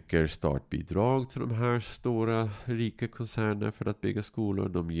skänker startbidrag till de här stora rika koncernerna för att bygga skolor.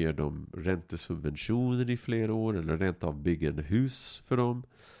 De ger dem räntesubventioner i flera år, eller rent av byggande hus för dem.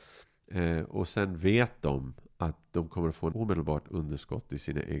 Och sen vet de att de kommer att få en omedelbart underskott i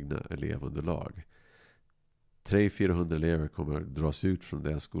sina egna elevunderlag. 300-400 elever kommer att dras ut från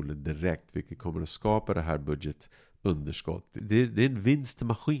deras skolor direkt, vilket kommer att skapa det här budgetunderskott. Det är en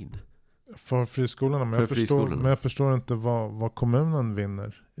vinstmaskin. För friskolorna, men, jag förstår inte vad kommunen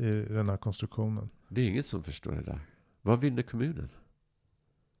vinner i den här konstruktionen. Det är inget som förstår det där. Vad vinner kommunen?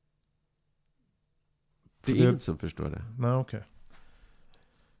 Det är ingen som förstår det. Nej, okej.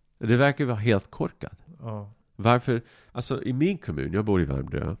 Det verkar vara helt korkat. Ja. Varför? Alltså i min kommun, jag bor i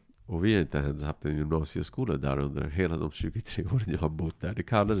Värmdö, och vi har inte ens haft en gymnasieskola där under hela de 23 åren jag har bott där. Det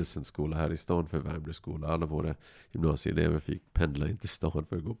kallades en skola här i stan för Värmdö skola. Alla våra gymnasieelever fick pendla in till stan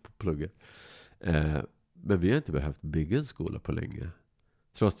för att gå på plugget. Men vi har inte behövt bygga en skola på länge.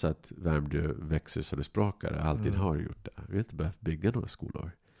 Trots att Värmdö växer så det sprakar. Alltid har gjort det. Vi har inte behövt bygga några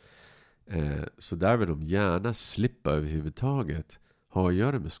skolor. Så där vill de gärna slippa överhuvudtaget ha att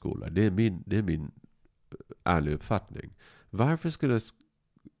göra med skolor. Det är min ärliga uppfattning. Varför skulle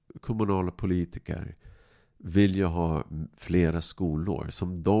kommunala politiker vilja ha flera skolor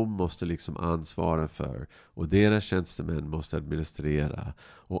som de måste liksom ansvara för och deras tjänstemän måste administrera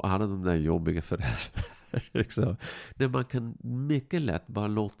och alla de där jobbiga föräldrar liksom. När man kan mycket lätt bara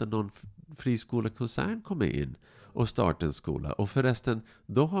låta någon friskolekoncern komma in och starta en skola, och förresten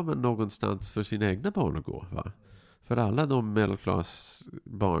då har man någonstans för sina egna barn att gå, va? För alla de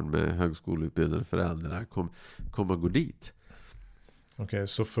medelklassbarn med högskoleutbildade föräldrar kommer gå dit. Okej,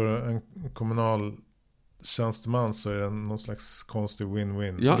 så för en kommunal tjänsteman så är det någon slags konstig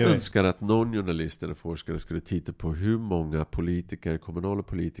win-win. Jag önskar att någon journalist eller forskare skulle titta på hur många politiker, kommunala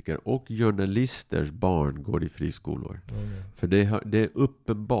politiker och journalisters barn går i friskolor. För det är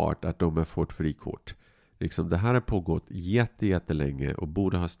uppenbart att de har fått frikort. Liksom, det här har pågått jättelänge och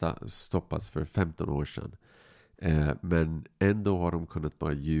borde ha stoppats för 15 år sedan. Men ändå har de kunnat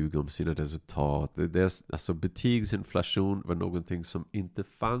bara ljuga om sina resultat. Alltså betygsinflation var någonting som inte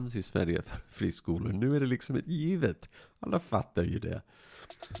fanns i Sverige för friskolor. Nu är det liksom ett givet. Alla fattar ju det.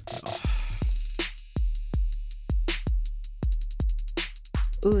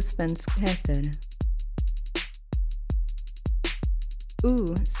 Osvenskheter.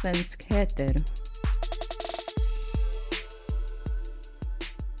 Osvenskheter.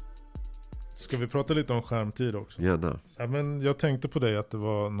 Ska vi prata lite om skärmtid också? Gärna. Ja, men jag tänkte på det att det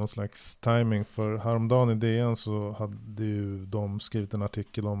var någon slags timing, för häromdagen i DN så hade ju de skrivit en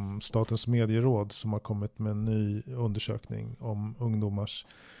artikel om Statens medieråd som har kommit med en ny undersökning om ungdomars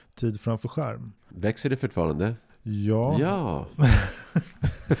tid framför skärm. Växer det fortfarande? Ja.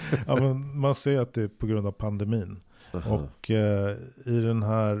 Ja, men man ser att det är på grund av pandemin. aha. Och i den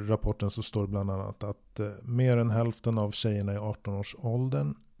här rapporten så står det bland annat att mer än hälften av tjejerna i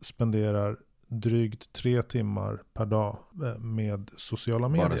 18-årsåldern spenderar drygt 3 timmar per dag med sociala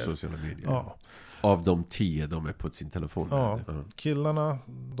medier. Bara sociala medier. Ja. Av de 10 de är på sin telefon. Ja. Killarna,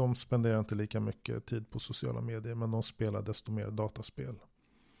 de spenderar inte lika mycket tid på sociala medier, men de spelar desto mer dataspel.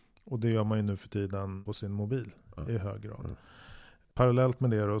 Och det gör man ju nu för tiden på sin mobil i hög grad. Parallellt med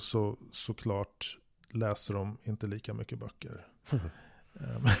det då, så såklart läser de inte lika mycket böcker.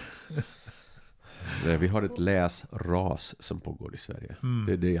 Nej, vi har ett läsras som pågår i Sverige.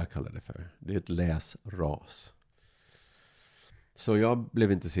 Det är det jag kallar det för. Det är ett läsras. Så jag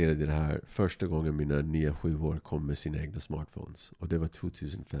blev intresserad i det här första gången mina 9-7 år kom med sina egna smartphones. Och det var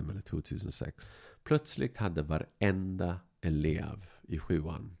 2005 eller 2006. Plötsligt hade varenda elev i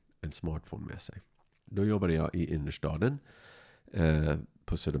 7an en smartphone med sig. Då jobbade jag i innerstaden.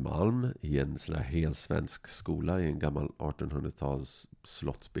 På Södermalm i en sån här helt svensk skola i en gammal 1800-tals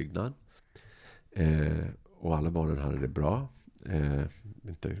slottsbyggnad. Och alla barnen hade det bra.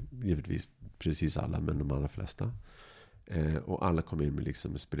 Inte givetvis precis alla, men de allra flesta. Och alla kom in med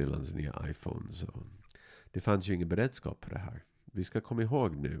liksom sprillans nya iPhones. Och det fanns ju ingen beredskap på det här. Vi ska komma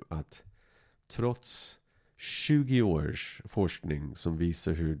ihåg nu att trots 20 års forskning som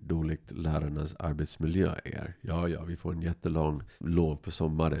visar hur dåligt lärarnas arbetsmiljö är. Ja, vi får en jättelång lov på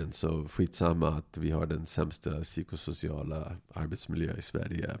sommaren, så skitsamma att vi har den sämsta psykosociala arbetsmiljö i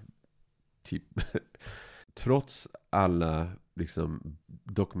Sverige. Typ. Trots alla liksom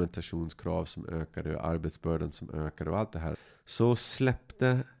dokumentationskrav som ökade och arbetsbördan som ökade och allt det här, så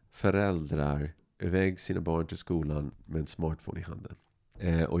släppte föräldrar iväg sina barn till skolan med en smartphone i handen.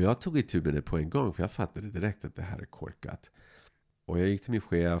 Och jag tog itu med det på en gång, för jag fattade direkt att det här är korkat. Och jag gick till min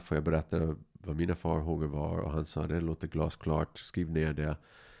chef och jag berättade vad mina farhågor var, och han sa det låter glasklart, skriv ner det.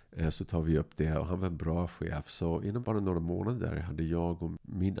 Så tar vi upp det, och han var en bra chef. Så inom bara några månader hade jag och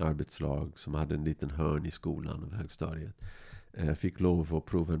min arbetslag, som hade en liten hörn i skolan av högstadiet, fick lov att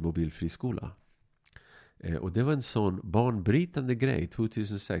prova en mobilfri skola. Och det var en sån banbrytande grej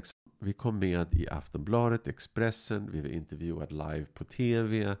 2006. Vi kom med i Aftonbladet, Expressen, vi var intervjuad live på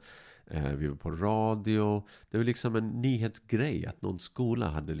tv, vi var på radio. Det var liksom en nyhetsgrej att någon skola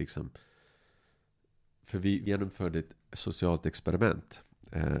hade liksom... För vi genomförde ett socialt experiment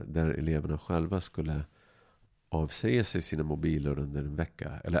där eleverna själva skulle avsäga sig sina mobiler under en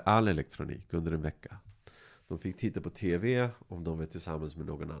vecka. Eller all elektronik under en vecka. De fick titta på tv om de var tillsammans med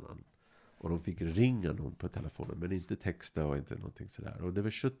någon annan. Och de fick ringa någon på telefonen. Men inte texta och inte någonting sådär. Och det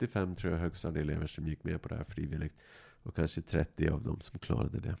var 75 tror jag högstadieelever som gick med på det här frivilligt. Och kanske 30 av dem som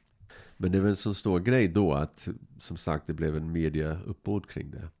klarade det. Men det var en sån stor grej då att som sagt det blev en mediauppbåd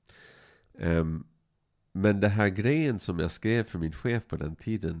kring det. Men det här grejen som jag skrev för min chef på den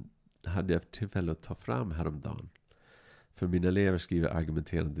tiden hade jag tillfälle att ta fram häromdagen. För mina elever skriver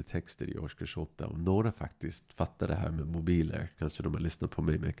argumenterande texter i årskurs 8 och några faktiskt fattar det här med mobiler. Kanske de har lyssnat på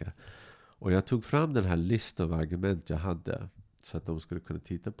mig mycket. Och jag tog fram den här listan av argument jag hade så att de skulle kunna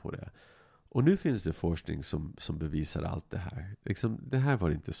titta på det. Och nu finns det forskning som bevisar allt det här. Liksom, det här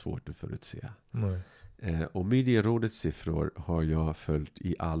var inte svårt att förutse. Nej. Och Medierådets siffror har jag följt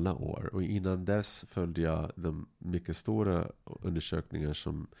i alla år. Och innan dess följde jag de mycket stora undersökningar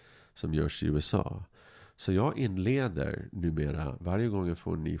som görs i USA. Så jag inleder numera, varje gång jag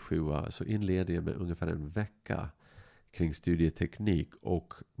får en ny 7:a, så inleder jag med ungefär en vecka kring studieteknik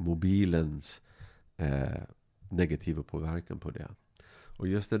och mobilens negativa påverkan på det. Och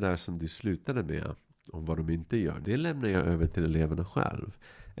just det där som du slutade med, om vad de inte gör, det lämnar jag över till eleverna själv.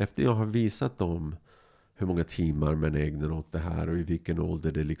 Efter jag har visat dem hur många timmar man ägnar åt det här och i vilken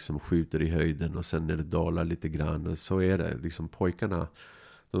ålder det liksom skjuter i höjden och sen när det dalar lite grann, och så är det. Liksom pojkarna,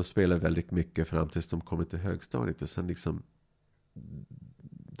 de spelar väldigt mycket fram tills de kommer till högstadiet och sen liksom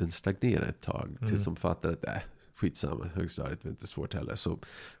den stagnerar ett tag tills de fattar att skitsamma, högstadiet är inte svårt heller, så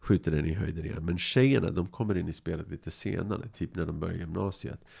skjuter den i höjden igen. Men tjejerna, de kommer in i spelet lite senare, typ när de börjar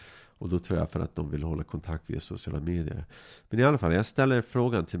gymnasiet. Och då tror jag för att de vill hålla kontakt via sociala medier. Men i alla fall, jag ställer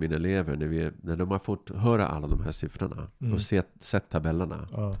frågan till mina elever när de har fått höra alla de här siffrorna och sett tabellerna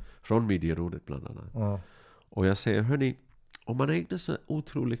från Medierådet bland annat. Och jag säger, hörni, om man ägnar sig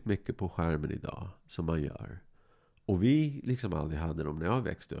otroligt mycket på skärmen idag, som man gör, och vi liksom aldrig hade dem när jag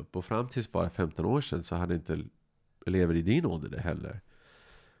växte upp, och fram tills bara 15 år sedan så hade inte elever i din ålder det heller.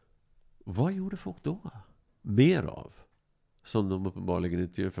 Vad gjorde folk då? Mer av. Som de uppenbarligen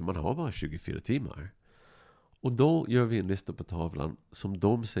inte gör, för man har bara 24 timmar. Och då gör vi en lista på tavlan som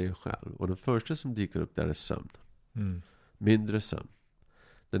de säger själv. Och den första som dyker upp där är sömn. Mindre sömn.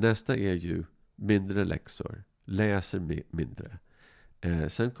 Den nästa är ju mindre läxor. Läser mindre.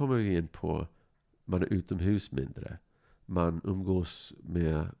 Sen kommer vi in på man är utomhus mindre. Man umgås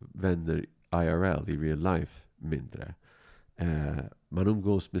med vänner IRL, i real life, mindre. Man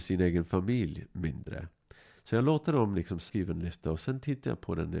umgås med sin egen familj mindre. Så jag låter dem liksom skriva en lista och sen tittar jag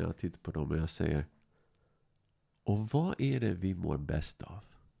på den när jag tittar på dem och jag säger, och vad är det vi mår bäst av?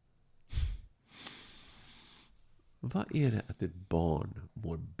 Vad är det att ett barn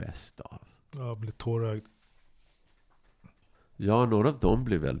mår bäst av? Jag blir tårögd. Ja, några av dem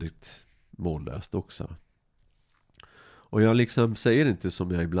blir väldigt mållöst också. Och jag liksom säger inte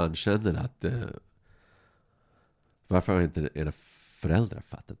som jag ibland känner att varför har inte era föräldrar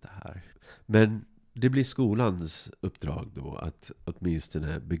fattat det här? Men det blir skolans uppdrag då att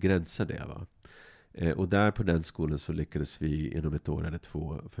åtminstone begränsa det, va? Och där på den skolan så lyckades vi inom ett år eller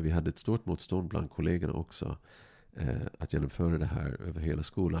 2, för vi hade ett stort motstånd bland kollegorna också, att genomföra det här över hela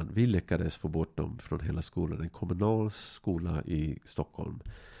skolan. Vi lyckades få bort dem från hela skolan. En kommunal skola i Stockholm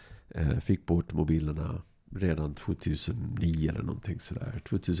fick bort mobilerna redan 2009 eller någonting sådär.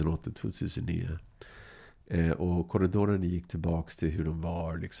 2008, 2009. Och korridoren gick tillbaks till hur de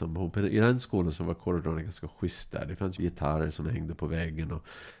var. Liksom. I den skolan så var korridoren ganska schysst där. Det fanns gitarrer som hängde på väggen och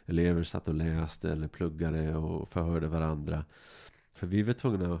elever satt och läste eller pluggade och förhörde varandra. För vi var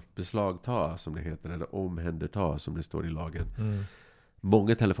tvungna att beslagta, som det heter, eller omhänderta, som det står i lagen.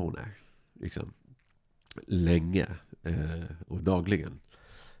 Många telefoner. Liksom. Länge och dagligen.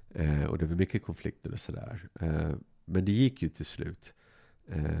 Och det var mycket konflikter och sådär. Men det gick ju till slut.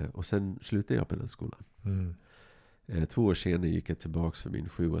 Och sen slutade jag på den skolan. 2 år senare gick jag tillbaks för min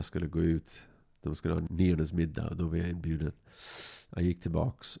 7:a skulle gå ut. De skulle ha 9:s middag och då var jag inbjuden. Jag gick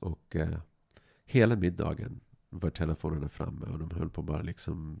tillbaks och hela middagen var telefonerna framme och de höll på bara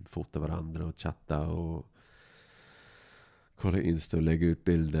liksom fota varandra och chatta och kolla Insta och lägga ut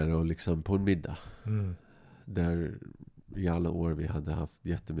bilder och liksom på en middag. Där i alla år vi hade haft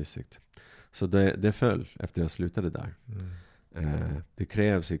jättemysigt. Så det föll efter jag slutade där. Det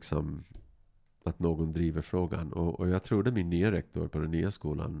krävs liksom att någon driver frågan. Och jag trodde min nya rektor på den nya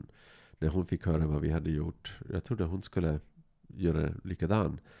skolan, när hon fick höra vad vi hade gjort, jag trodde hon skulle göra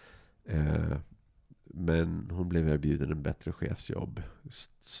likadan. Men hon blev erbjuden en bättre chefsjobb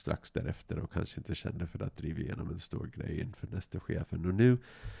strax därefter och kanske inte kände för att driva igenom en stor grej inför nästa chefen. Och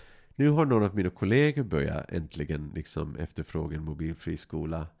nu Nu har några av mina kollegor börjat äntligen liksom efterfråga en mobilfri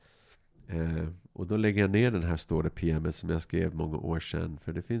skola. Och då lägger jag ner den här stora PM:et som jag skrev många år sedan.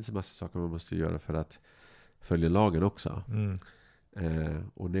 För det finns en massa saker man måste göra för att följa lagen också.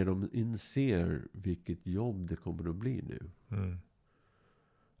 Och när de inser vilket jobb det kommer att bli nu.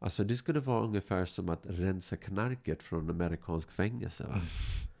 Alltså det skulle vara ungefär som att rensa knarket från amerikansk fängelse, va?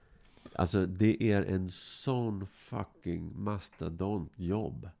 Alltså det är en sån fucking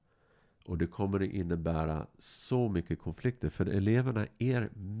mastodontjobb. Och det kommer att innebära så mycket konflikter. För eleverna är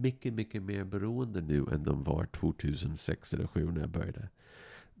mycket, mycket mer beroende nu än de var 2006 eller 2007 när jag började.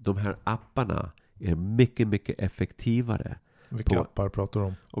 De här apparna är mycket, mycket effektivare. Vilka appar pratar du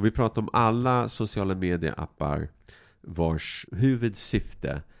om? Och vi pratar om alla sociala medieappar vars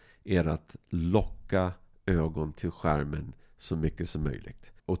huvudsyfte är att locka ögon till skärmen så mycket som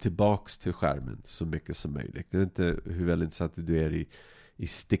möjligt. Och tillbaks till skärmen så mycket som möjligt. Det är inte hur väl insatt du är i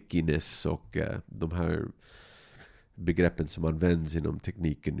stickiness och de här begreppen som används inom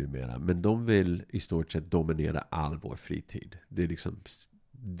tekniken numera. Men de vill i stort sett dominera all vår fritid. Det är liksom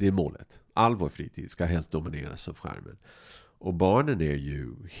det är målet. All vår fritid ska helt domineras av skärmen. Och barnen är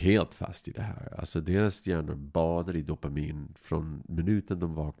ju helt fast i det här. Alltså deras hjärnor badar i dopamin från minuten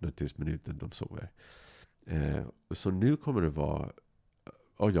de vaknar tills minuten de sover. Så nu kommer det vara...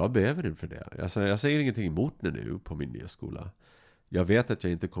 Och jag behöver inför det. Alltså, jag säger ingenting emot det nu på min nya skola. Jag vet att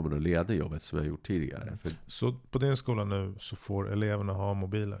jag inte kommer att leda jobbet som jag gjort tidigare. Så på din skola nu så får eleverna ha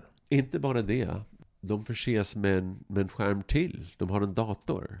mobiler? Inte bara det. De förses med en skärm till. De har en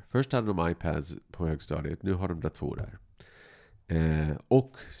dator. Först hade de iPads på högstadiet. Nu har de datorer.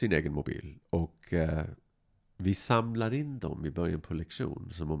 Och sin egen mobil. Och vi samlar in dem i början på lektion.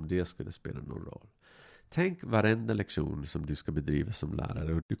 Som om det skulle spela någon roll. Tänk varenda lektion som du ska bedriva som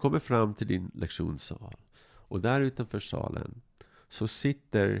lärare. Du kommer fram till din lektionssal. Och där utanför salen så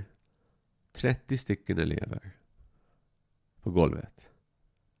sitter 30 stycken elever på golvet.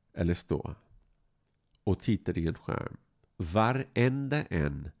 Eller stå. Och tittar i en skärm. Varenda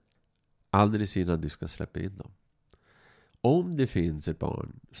en. Alldeles innan du ska släppa in dem. Om det finns ett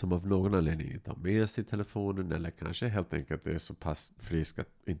barn som av någon anledning inte har med sig telefonen. Eller kanske helt enkelt är så pass frisk att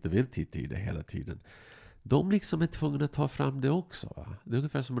inte vill titta i det hela tiden. De liksom är tvungna att ta fram det också. Va? Det är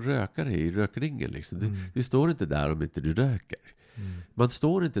ungefär som rökare i rökringen. Liksom. Du står inte där om inte du röker. Man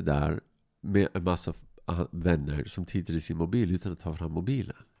står inte där med en massa vänner som tittar i sin mobil utan att ta fram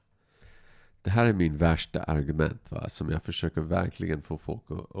mobilen. Det här är min värsta argument, va? Som jag försöker verkligen få folk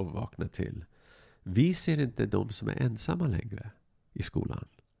att vakna till. Vi ser inte de som är ensamma längre i skolan.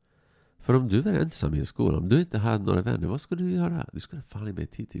 För om du är ensam i skolan, om du inte har några vänner, vad ska du göra? Du ska fan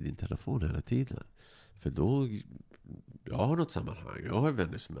med titta i din telefon hela tiden. För då, jag har något sammanhang, jag har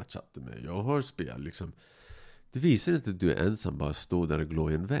vänner som jag chattar med, jag har spel liksom. Det visar inte att du är ensam, bara stå där och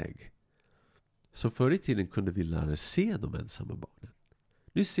glå i en vägg. Så förr i tiden kunde vi lära se de ensamma barnen.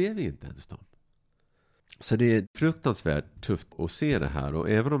 Nu ser vi inte ens dem. Så det är fruktansvärt tufft att se det här. Och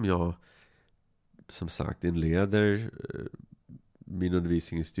även om jag som sagt inleder min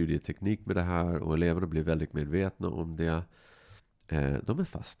undervisning i studieteknik med det här. Och eleverna blir väldigt medvetna om det. De är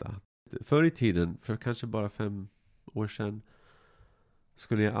fasta. Förr i tiden, för kanske bara 5 år sedan.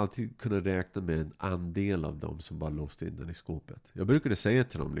 Skulle jag alltid kunna räkna med en andel av dem som bara låste in den i skåpet. Jag brukade säga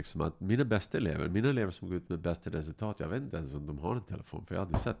till dem liksom att mina bästa elever, mina elever som går ut med bästa resultat, jag vet inte ens om de har en telefon för jag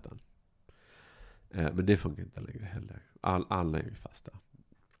hade sett den. Men det funkar inte längre heller. Alla är ju fasta.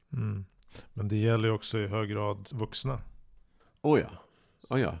 Men det gäller ju också i hög grad vuxna. Oh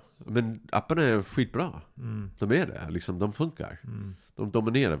ja. Men apparna är skitbra. De är det. Liksom, de funkar. De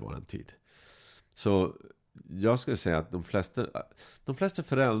dominerar våran tid. Så jag skulle säga att de flesta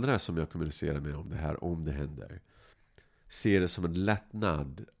föräldrar som jag kommunicerar med om det här, om det händer, ser det som en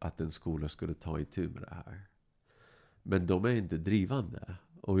lättnad att en skola skulle ta itu med det här. Men de är inte drivande.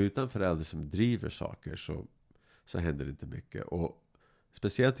 Och utan föräldrar som driver saker så händer det inte mycket. Och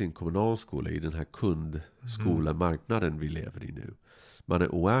speciellt i en kommunal skola, i den här kundskolemarknaden vi lever i nu. Man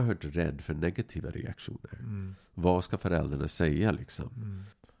är oerhört rädd för negativa reaktioner. Vad ska föräldrarna säga liksom?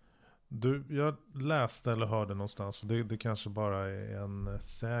 Jag läste eller hörde någonstans, och det kanske bara är en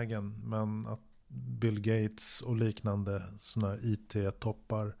sägen, men att Bill Gates och liknande såna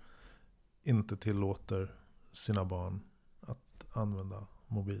IT-toppar inte tillåter sina barn att använda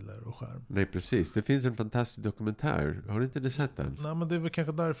mobiler och skärm. Nej, precis. Det finns en fantastisk dokumentär. Har du inte sett den? Nej, men det är väl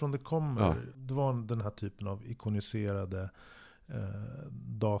kanske därifrån det kommer. Ja. Det var den här typen av ikoniserade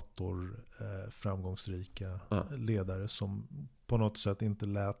framgångsrika ledare som på något sätt inte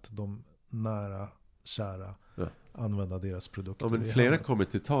lät de nära, kära använda deras produkter. Ja, men flera kommer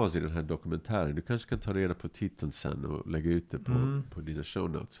till tals i den här dokumentären. Du kanske kan ta reda på titeln sen och lägga ut det på dina show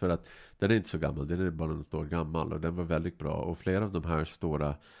notes. För att den är inte så gammal, den är bara något år gammal och den var väldigt bra. Och flera av de här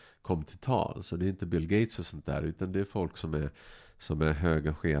stora kom till tal. Så det är inte Bill Gates och sånt där, utan det är folk som är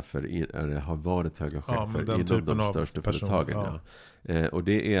höga chefer, eller har varit höga chefer inom de största företagen. Ja. Och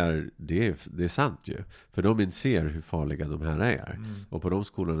det är sant ju. För de inser hur farliga de här är. Och på de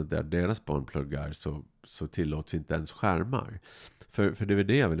skolorna där deras barn pluggar så tillåts inte ens skärmar. För det är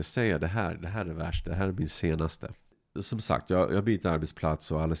det jag ville säga, det här är värst, det här är min senaste. Som sagt, jag byter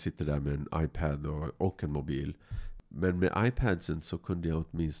arbetsplats och alla sitter där med en iPad och en mobil. Men med iPadsen så kunde jag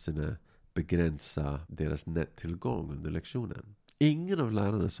åtminstone begränsa deras nättillgång under lektionen. Ingen av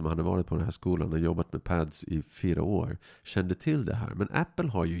lärarna som hade varit på den här skolan och jobbat med pads i 4 år kände till det här. Men Apple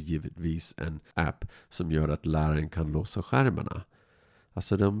har ju givetvis en app som gör att läraren kan låsa skärmarna.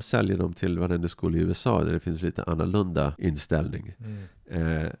 Alltså de säljer dem till varenda skola i USA där det finns lite annorlunda inställning.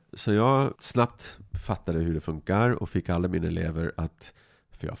 Så jag snabbt fattade hur det funkar och fick alla mina elever att...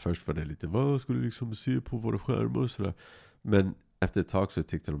 För jag först var det lite, vad skulle liksom se på våra skärmar och sådär. Men efter ett tag så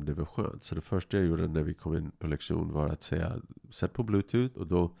tyckte de det var skönt. Så det första jag gjorde när vi kom in på lektion var att säga, sätt på Bluetooth, och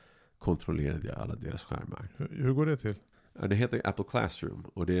då kontrollerade jag alla deras skärmar. Hur går det till? Det heter Apple Classroom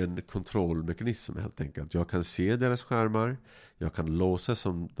och det är en kontrollmekanism helt enkelt. Jag kan se deras skärmar, jag kan låsa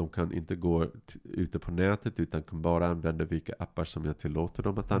som de kan inte gå ute på nätet utan kan bara använda vilka appar som jag tillåter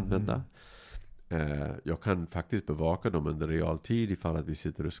dem att använda. Jag kan faktiskt bevaka dem under realtid ifall att vi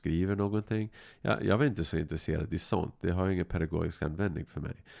sitter och skriver någonting. Jag var inte så intresserad i sånt. Det har ingen pedagogisk användning för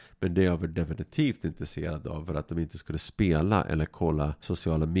mig. Men det jag var definitivt intresserad av var att de inte skulle spela eller kolla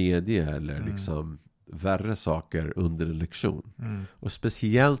sociala medier eller liksom värre saker under en lektion. Och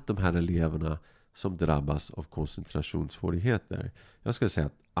speciellt de här eleverna som drabbas av koncentrationssvårigheter. Jag ska säga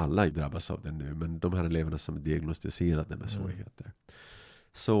att alla drabbas av det nu, men de här eleverna som är diagnostiserade med svårigheter.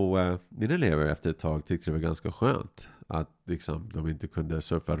 Så mina elever efter ett tag tyckte det var ganska skönt att liksom, de inte kunde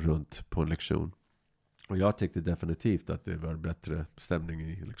surfa runt på en lektion. Och jag tyckte definitivt att det var bättre stämning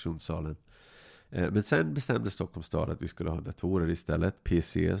i lektionssalen. Men sen bestämde Stockholms stad att vi skulle ha datorer istället,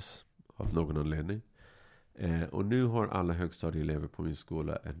 PCs av någon anledning. Och nu har alla högstadieelever på min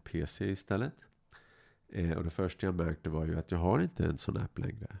skola en PC istället. Och det första jag märkte var ju att jag har inte en sån app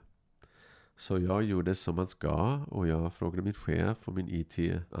längre. Så jag gjorde som man ska och jag frågade min chef och min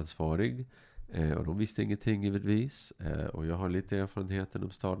IT-ansvarig. Och de visste ingenting givetvis. Och jag har lite erfarenhet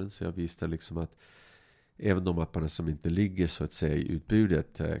inom staden så jag visste liksom att även de apparna som inte ligger så att säga i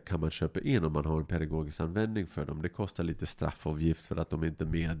utbudet kan man köpa in om man har en pedagogisk användning för dem. Det kostar lite straffavgift för att de inte är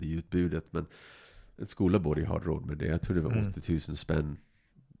med i utbudet, men en skola borde ju ha råd med det. Jag tror det var 80 000 spänn,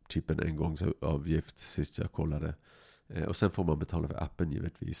 typ en engångsavgift sist jag kollade. Och sen får man betala för appen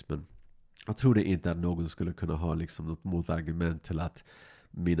givetvis, men jag tror det inte att någon skulle kunna ha liksom något motargument till att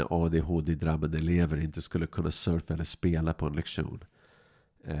mina ADHD-drabbade elever inte skulle kunna surfa eller spela på en lektion.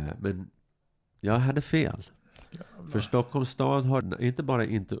 Men jag hade fel. Jävlar. För Stockholms stad har inte bara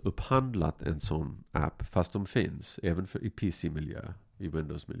inte upphandlat en sån app, fast de finns, även i PC-miljö, i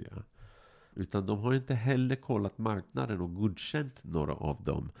Windows-miljö. Utan de har inte heller kollat marknaden och godkänt några av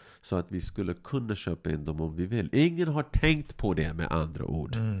dem. Så att vi skulle kunna köpa in dem om vi vill. Ingen har tänkt på det med andra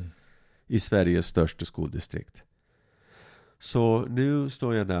ord. I Sveriges största skoldistrikt. Så nu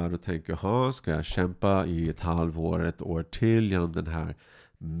står jag där och tänker, ska jag kämpa i ett halvår, ett år till genom den här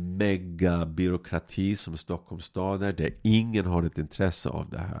megabyråkrati som Stockholms stad är, där ingen har ett intresse av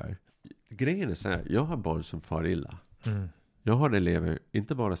det här. Grejen är så här, jag har barn som far illa. Jag har elever,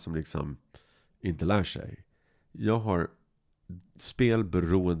 inte bara som liksom inte lär sig. Jag har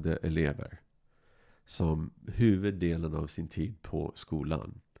spelberoende elever som huvuddelen av sin tid på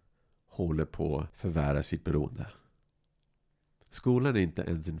skolan håller på att förvärra sitt beroende. Skolan är inte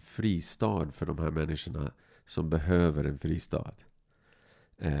ens en fristad för de här människorna som behöver en fristad.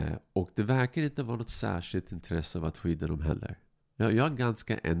 Och det verkar inte vara något särskilt intresse av att skydda dem heller. Jag är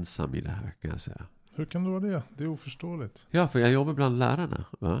ganska ensam i det här, kan jag säga. Hur kan du vara det? Det är oförståeligt. Ja, för jag jobbar bland lärarna.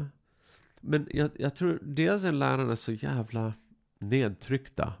 Va? Men jag tror dels är lärarna så jävla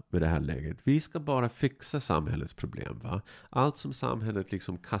nedtryckta med det här läget. Vi ska bara fixa samhällets problem. Va? Allt som samhället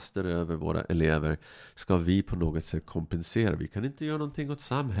liksom kastar över våra elever ska vi på något sätt kompensera. Vi kan inte göra någonting åt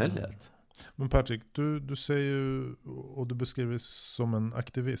samhället. Men Patrick, du säger ju, och du beskriver som en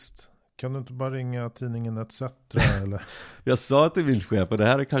aktivist. Kan du inte bara ringa tidningen ETC eller? Jag sa till min chef, och det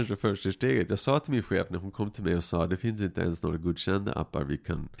här är kanske första steget. Jag sa till min chef när hon kom till mig och sa det finns inte ens några godkända appar vi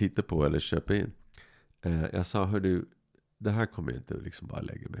kan titta på eller köpa in. Jag sa, hördu, det här kommer jag inte liksom bara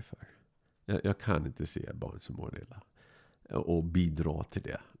lägga mig för. Jag kan inte se barn som mår illa och bidra till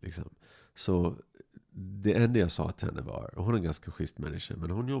det. Liksom. Så det enda jag sa till henne var, och hon är en ganska schysst människa,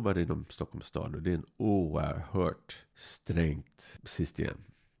 men hon jobbade inom Stockholms stad och det är en oerhört strängt system.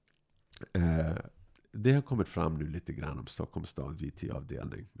 Det har kommit fram nu lite grann om Stockholms stads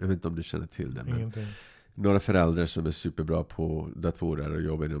IT-avdelning. Jag vet inte om du känner till det. Men några föräldrar som är superbra på datorer och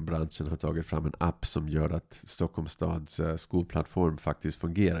jobbar inom branschen har tagit fram en app som gör att Stockholms stads skolplattform faktiskt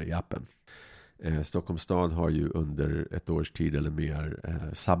fungerar i appen. Stockholms stad har ju under ett års tid eller mer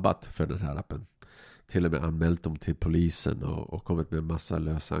sabbat för den här appen. Till och med anmält dem till polisen och kommit med en massa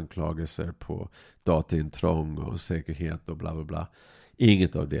lösa anklagelser på dataintrång och säkerhet och bla bla bla.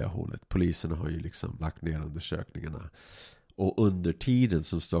 Inget av det har hållit. Polisen har ju liksom lagt ner undersökningarna. Och under tiden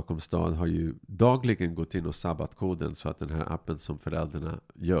som Stockholms stad har ju dagligen gått in och sabbat koden så att den här appen som föräldrarna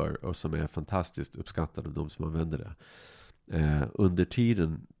gör och som är fantastiskt uppskattad av de som använder det. Under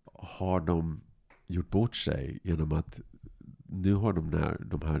tiden har de gjort bort sig genom att nu har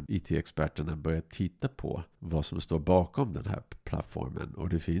de här IT-experterna börjat titta på vad som står bakom den här plattformen. Och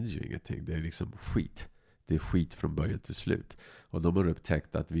det finns ju ingenting. Det är liksom skit. Det är skit från början till slut. Och de har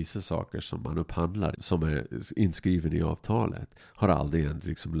upptäckt att vissa saker som man upphandlar, som är inskriven i avtalet, har aldrig ens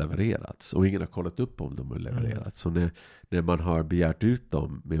liksom levererats. Och ingen har kollat upp om de har levererats. Så när man har begärt ut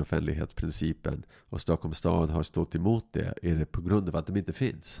dem med offentlighetsprincipen och Stockholms stad har stått emot det, är det på grund av att de inte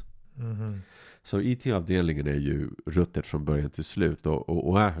finns. Så IT-avdelningen är ju ruttet från början till slut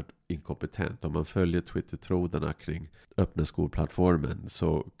och är inkompetent. Om man följer Twitter-trådarna kring öppna skolplattformen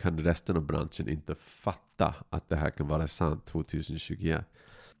så kan resten av branschen inte fatta att det här kan vara sant 2021.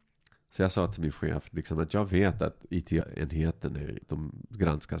 Så jag sa till min chef liksom att jag vet att IT-enheten de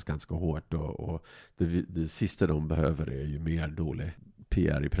granskas ganska hårt och det sista de behöver är ju mer dålig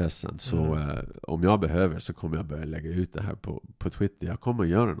PR i pressen. Så om jag behöver så kommer jag börja lägga ut det här på Twitter. Jag kommer att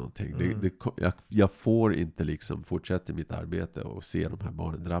göra någonting. Jag får inte liksom fortsätta mitt arbete och se de här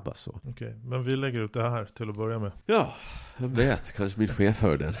barnen drabbas så. Okej, men vi lägger ut det här till att börja med. Ja, jag vet. Kanske min chef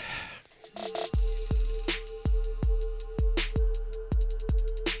hör den.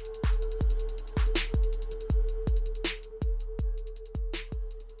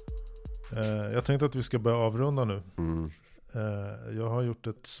 Jag tänkte att vi ska börja avrunda nu. Jag har gjort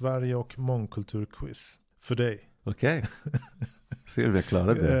ett Sverige- och mångkulturquiz för dig. Okej. Se om jag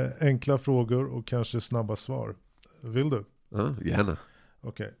klarar det. Enkla frågor och kanske snabba svar. Vill du? Ja, gärna.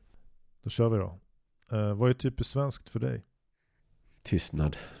 Okej, då kör vi då. Vad är typiskt svenskt för dig?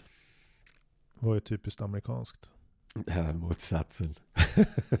 Tystnad. Vad är typiskt amerikanskt? Motsatsen.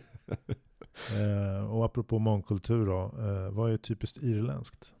 Och apropå mångkultur då. Vad är typiskt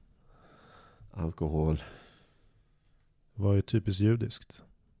irländskt? Alkohol. Vad är typiskt judiskt?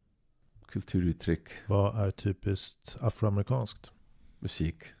 Kulturuttryck. Vad är typiskt afroamerikanskt?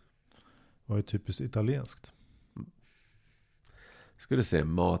 Musik. Vad är typiskt italienskt? Jag skulle säga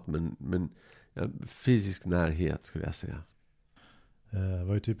mat, men fysisk närhet skulle jag säga.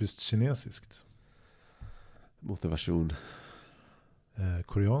 Vad är typiskt kinesiskt? Motivation.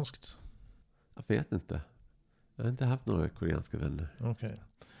 Koreanskt? Jag vet inte. Jag har inte haft några koreanska vänner. Okej.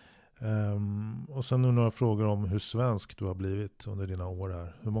 Och sen nu några frågor om hur svensk du har blivit under dina år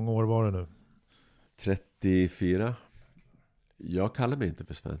här. Hur många år var det nu? 34. Jag kallar mig inte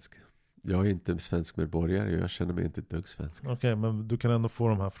för svensk. Jag är inte svensk medborgare. Jag känner mig inte ett dugg svensk. Okej, men du kan ändå få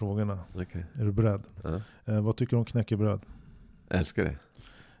de här frågorna. Okay. Är du beredd? Ja. Vad tycker du om knäckebröd? Älskar det.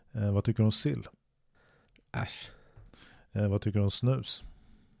 Vad tycker du om sill? Äsch. Vad tycker du om snus?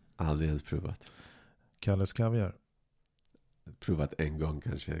 Aldrig ens provat. Kalles kaviar? Provat en gång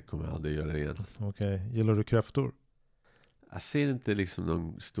kanske. Kommer aldrig göra det igen. Okej. Gillar du kräftor? Jag ser inte liksom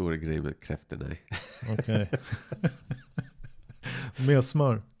någon stor grej med kräftor, nej. Okej. Med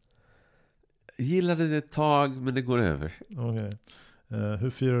smör? Jag gillade det ett tag, men det går över. Okej. Hur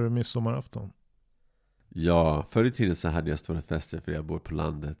firar du midsommarafton? Ja, förr i tiden så hade jag stora fester för jag bor på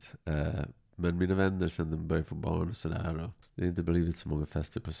landet. Men mina vänner sen de började få barn och sådär. Det har inte blivit så många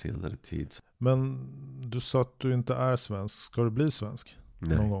fester på senare tid. Men du sa att du inte är svensk. Ska du bli svensk?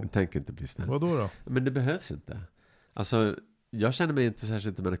 Nej, jag tänker inte bli svensk. Vad då? Men det behövs inte. Alltså, jag känner mig inte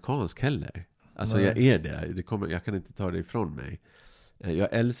särskilt amerikansk heller. Alltså, Nej. jag är det. Jag kan inte ta det ifrån mig. Jag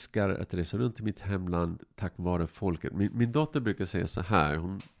älskar att resa runt i mitt hemland tack vare folket. Min dotter brukar säga så här.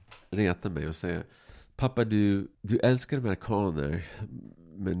 Hon retar mig och säger: pappa, du älskar amerikaner,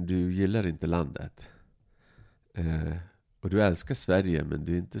 men du gillar inte landet. Och du älskar Sverige, men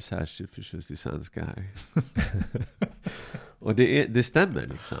du är inte särskilt förtjust i svenskar. Och det stämmer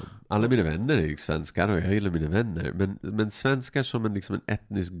liksom. Alla mina vänner är svenskar och jag gillar mina vänner. Men svenskar som en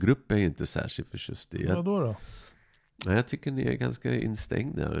etnisk grupp är inte särskilt förtjust i. Vad då? Jag tycker ni är ganska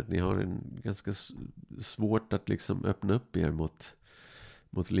instängda. Ni har en ganska svårt att liksom öppna upp er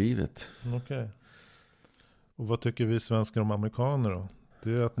mot livet. Okej. Och vad tycker vi svenskar om amerikaner då?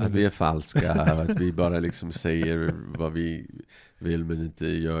 Det är att vi är falska, att vi bara liksom säger vad vi vill men inte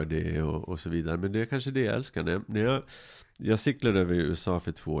gör det och så vidare. Men det är kanske det jag älskar. När jag cyklade över USA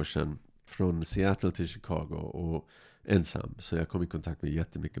för 2 år sedan från Seattle till Chicago och ensam. Så jag kom i kontakt med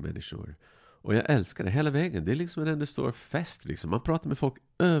jättemycket människor. Och jag älskar det hela vägen. Det är liksom en enda stor fest. Liksom. Man pratar med folk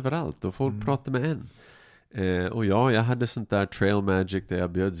överallt och folk pratar med en. Och jag hade sånt där trail magic där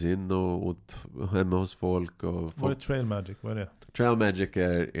jag bjöds in och hemma hos folk. Vad är trail magic? Vad är det? Trail magic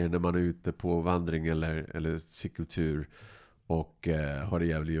är när man är ute på vandring eller cykeltur och har det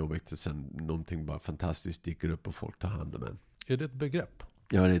jävligt jobbigt och sen någonting bara fantastiskt dyker upp och folk tar hand om en. Är det ett begrepp?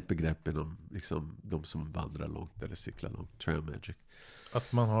 Ja, det är ett begrepp inom liksom, de som vandrar långt eller cyklar långt. Trail magic.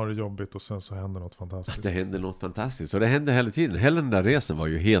 Att man har det jobbigt och sen så händer något fantastiskt. Det händer något fantastiskt. Och det hände hela tiden. Hela den där resan var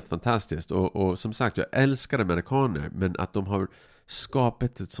ju helt fantastiskt. Och som sagt, jag älskar amerikaner. Men att de har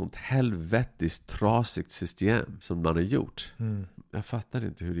skapat ett sånt helvetiskt trasigt system som man har gjort. Jag fattar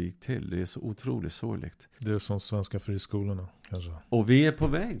inte hur det gick till. Det är så otroligt sorgligt. Det är som svenska friskolorna kanske. Och vi är på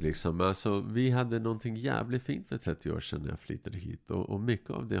väg liksom. Alltså, vi hade någonting jävligt fint för 30 år sedan när jag flyttade hit. Och mycket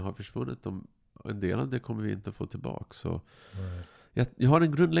av det har försvunnit. En del av det kommer vi inte få tillbaka. Så jag har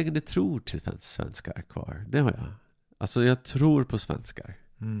en grundläggande tro till svenskar kvar. Det har jag. Alltså jag tror på svenskar.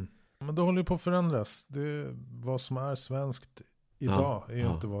 Men det håller ju på att förändras. Vad som är svenskt idag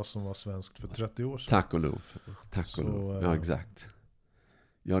är inte vad som var svenskt för 30 år sedan. Tack och lov. Ja, exakt.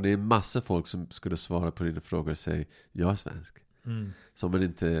 Ja, det är massa folk som skulle svara på dina frågor och säga jag är svensk. Som man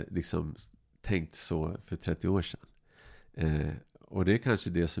inte liksom tänkt så för 30 år sedan. Och det är kanske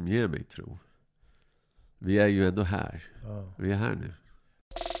det som ger mig tro. Vi är ju ändå här. Vi är här nu.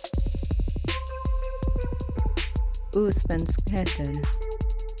 Osvenskheten.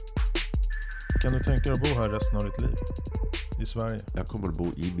 Kan du tänka dig att bo här resten av ditt liv? I Sverige? Jag kommer att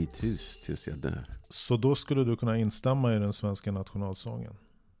bo i mitt hus tills jag dör. Så då skulle du kunna instämma i den svenska nationalsången?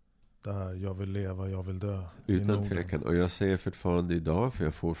 Det här, jag vill leva, jag vill dö. Utan tvekan. Och jag säger fortfarande idag, för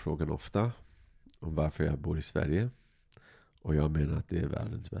jag får frågan ofta om varför jag bor i Sverige. Och jag menar att det är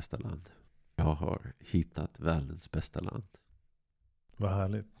världens bästa land. Jag har hittat världens bästa land. Vad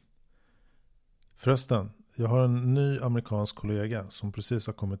härligt. Förresten, jag har en ny amerikansk kollega som precis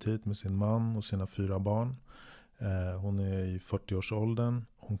har kommit hit med sin man och sina 4 barn. Hon är i 40-årsåldern.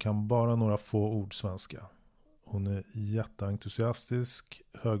 Hon kan bara några få ord svenska. Hon är jätteentusiastisk,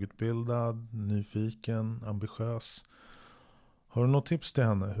 högutbildad, nyfiken, ambitiös. Har du något tips till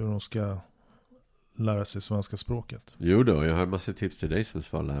henne hur hon ska lära sig svenska språket? Jo då, jag har en massa tips till dig som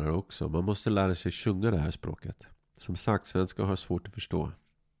svarlärare också. Man måste lära sig sjunga det här språket. Som sagt, svenska har svårt att förstå.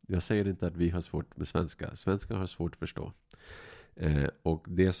 Jag säger inte att vi har svårt med svenska. Svenska har svårt att förstå. Och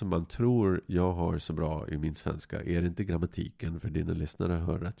det som man tror jag har så bra i min svenska är inte grammatiken, för dina lyssnare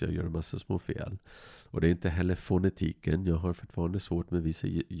hör att jag gör en massa små fel. Och det är inte heller fonetiken. Jag har fortfarande svårt med vissa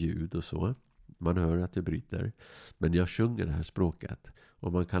ljud och så. Man hör att jag bryter. Men jag sjunger det här språket.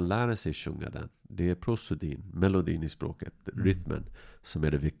 Och man kan lära sig sjunga den. Det är prosodin, melodin i språket, rytmen som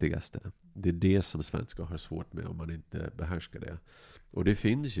är det viktigaste. Det är det som svenska har svårt med om man inte behärskar det. Och det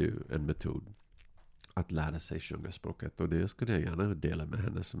finns ju en metod att lära sig sjunga språket. Och det skulle jag gärna dela med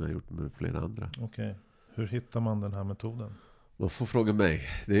henne som jag har gjort med flera andra. Okej. Hur hittar man den här metoden? Man får fråga mig.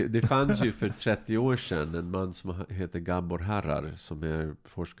 Det fanns ju för 30 år sedan en man som heter Gabor Harar som är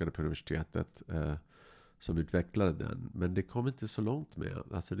forskare på universitetet som utvecklade den. Men det kom inte så långt med.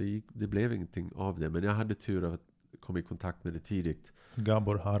 Alltså det blev ingenting av det. Men jag hade tur att komma i kontakt med det tidigt.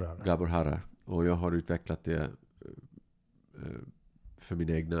 Gabor Harar. Och jag har utvecklat det för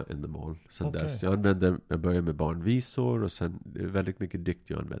mina egna ändamål sen dess. Jag börjar med barnvisor och sen det är väldigt mycket dikt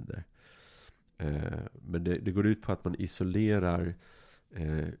jag använder. Men det går ut på att man isolerar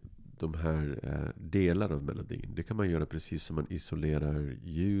de här delar av melodin. Det kan man göra precis som man isolerar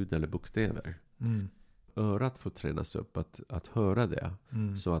ljud eller bokstäver. Örat får tränas upp att höra det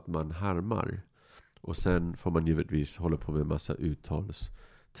så att man harmar. Och sen får man givetvis hålla på med massa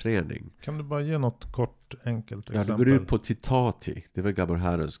uttalsträning. Kan du bara ge något kort enkelt exempel? Ja, det går ut på titati. Det var Gabor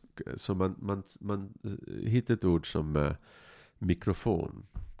Haras. Så man hittar ett ord som mikrofon.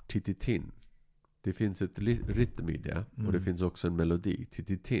 Tititin. Det finns ett rytm i det. Och det finns också en melodi.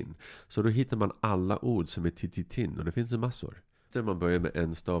 Tititin. Så då hittar man alla ord som är tititin. Och det finns en massor. Där man börjar med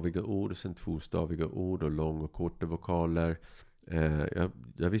enstaviga ord. Och sen tvåstaviga ord. Och lång och korta vokaler.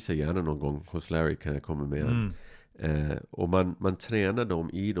 Jag visar gärna någon gång. Hos Larry kan jag komma med. Och man tränar dem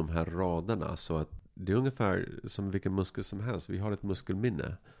i de här raderna. Så att det är ungefär som vilken muskel som helst. Vi har ett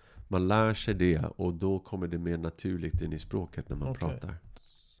muskelminne. Man lär sig det. Och då kommer det mer naturligt in i språket när man pratar.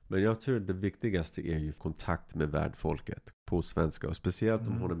 Men jag tror det viktigaste är ju kontakt med värdfolket på svenska. Och speciellt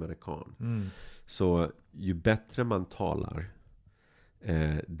om hon är amerikan. Så ju bättre man talar,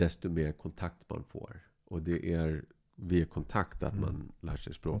 desto mer kontakt man får. Och det är via kontakt att man lär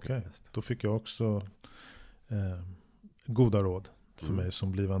sig språket. Okej. Då fick jag också goda råd för mig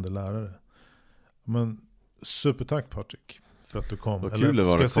som blivande lärare. Men supertack Patrik för att du kom. Vad kul Eller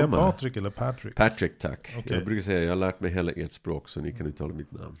ska jag säga komma. Patrik eller Patrick? Patrick, tack. Okay. Jag brukar säga jag har lärt mig hela ert språk så ni kan uttala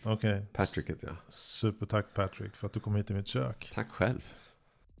mitt namn. Okay. Patrick heter jag. Supertack Patrick för att du kom hit i mitt kök. Tack själv.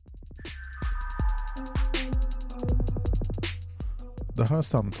 Det här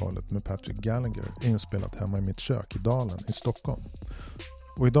samtalet med Patrick Gallagher är inspelat hemma i mitt kök i Dalen i Stockholm.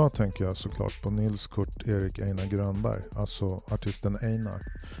 Och idag tänker jag såklart på Nils Kurt Erik Einar Grönberg, alltså artisten Einar.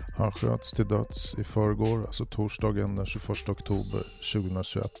 Han sköts till döds i förrgår, alltså torsdagen den 21 oktober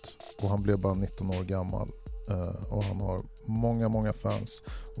 2021. Och han blev bara 19 år gammal. Och han har många fans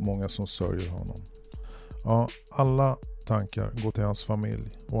och många som sörjer honom. Ja, alla tankar går till hans familj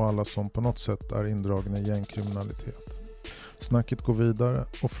och alla som på något sätt är indragna i gängkriminalitet. Snacket går vidare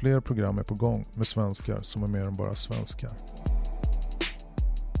och fler program är på gång med svenskar som är mer än bara svenskar.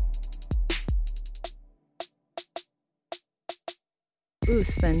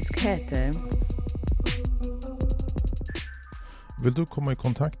 Osvenskheter. Vill du komma i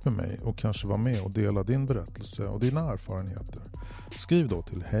kontakt med mig och kanske vara med och dela din berättelse och dina erfarenheter? Skriv då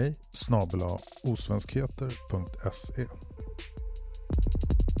till hej@osvenskheter.se.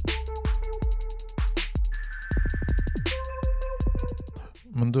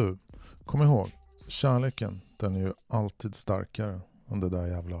 Men du, kom ihåg, kärleken den är ju alltid starkare än det där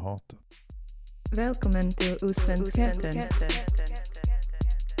jävla hatet. Välkommen till Osvenskheter.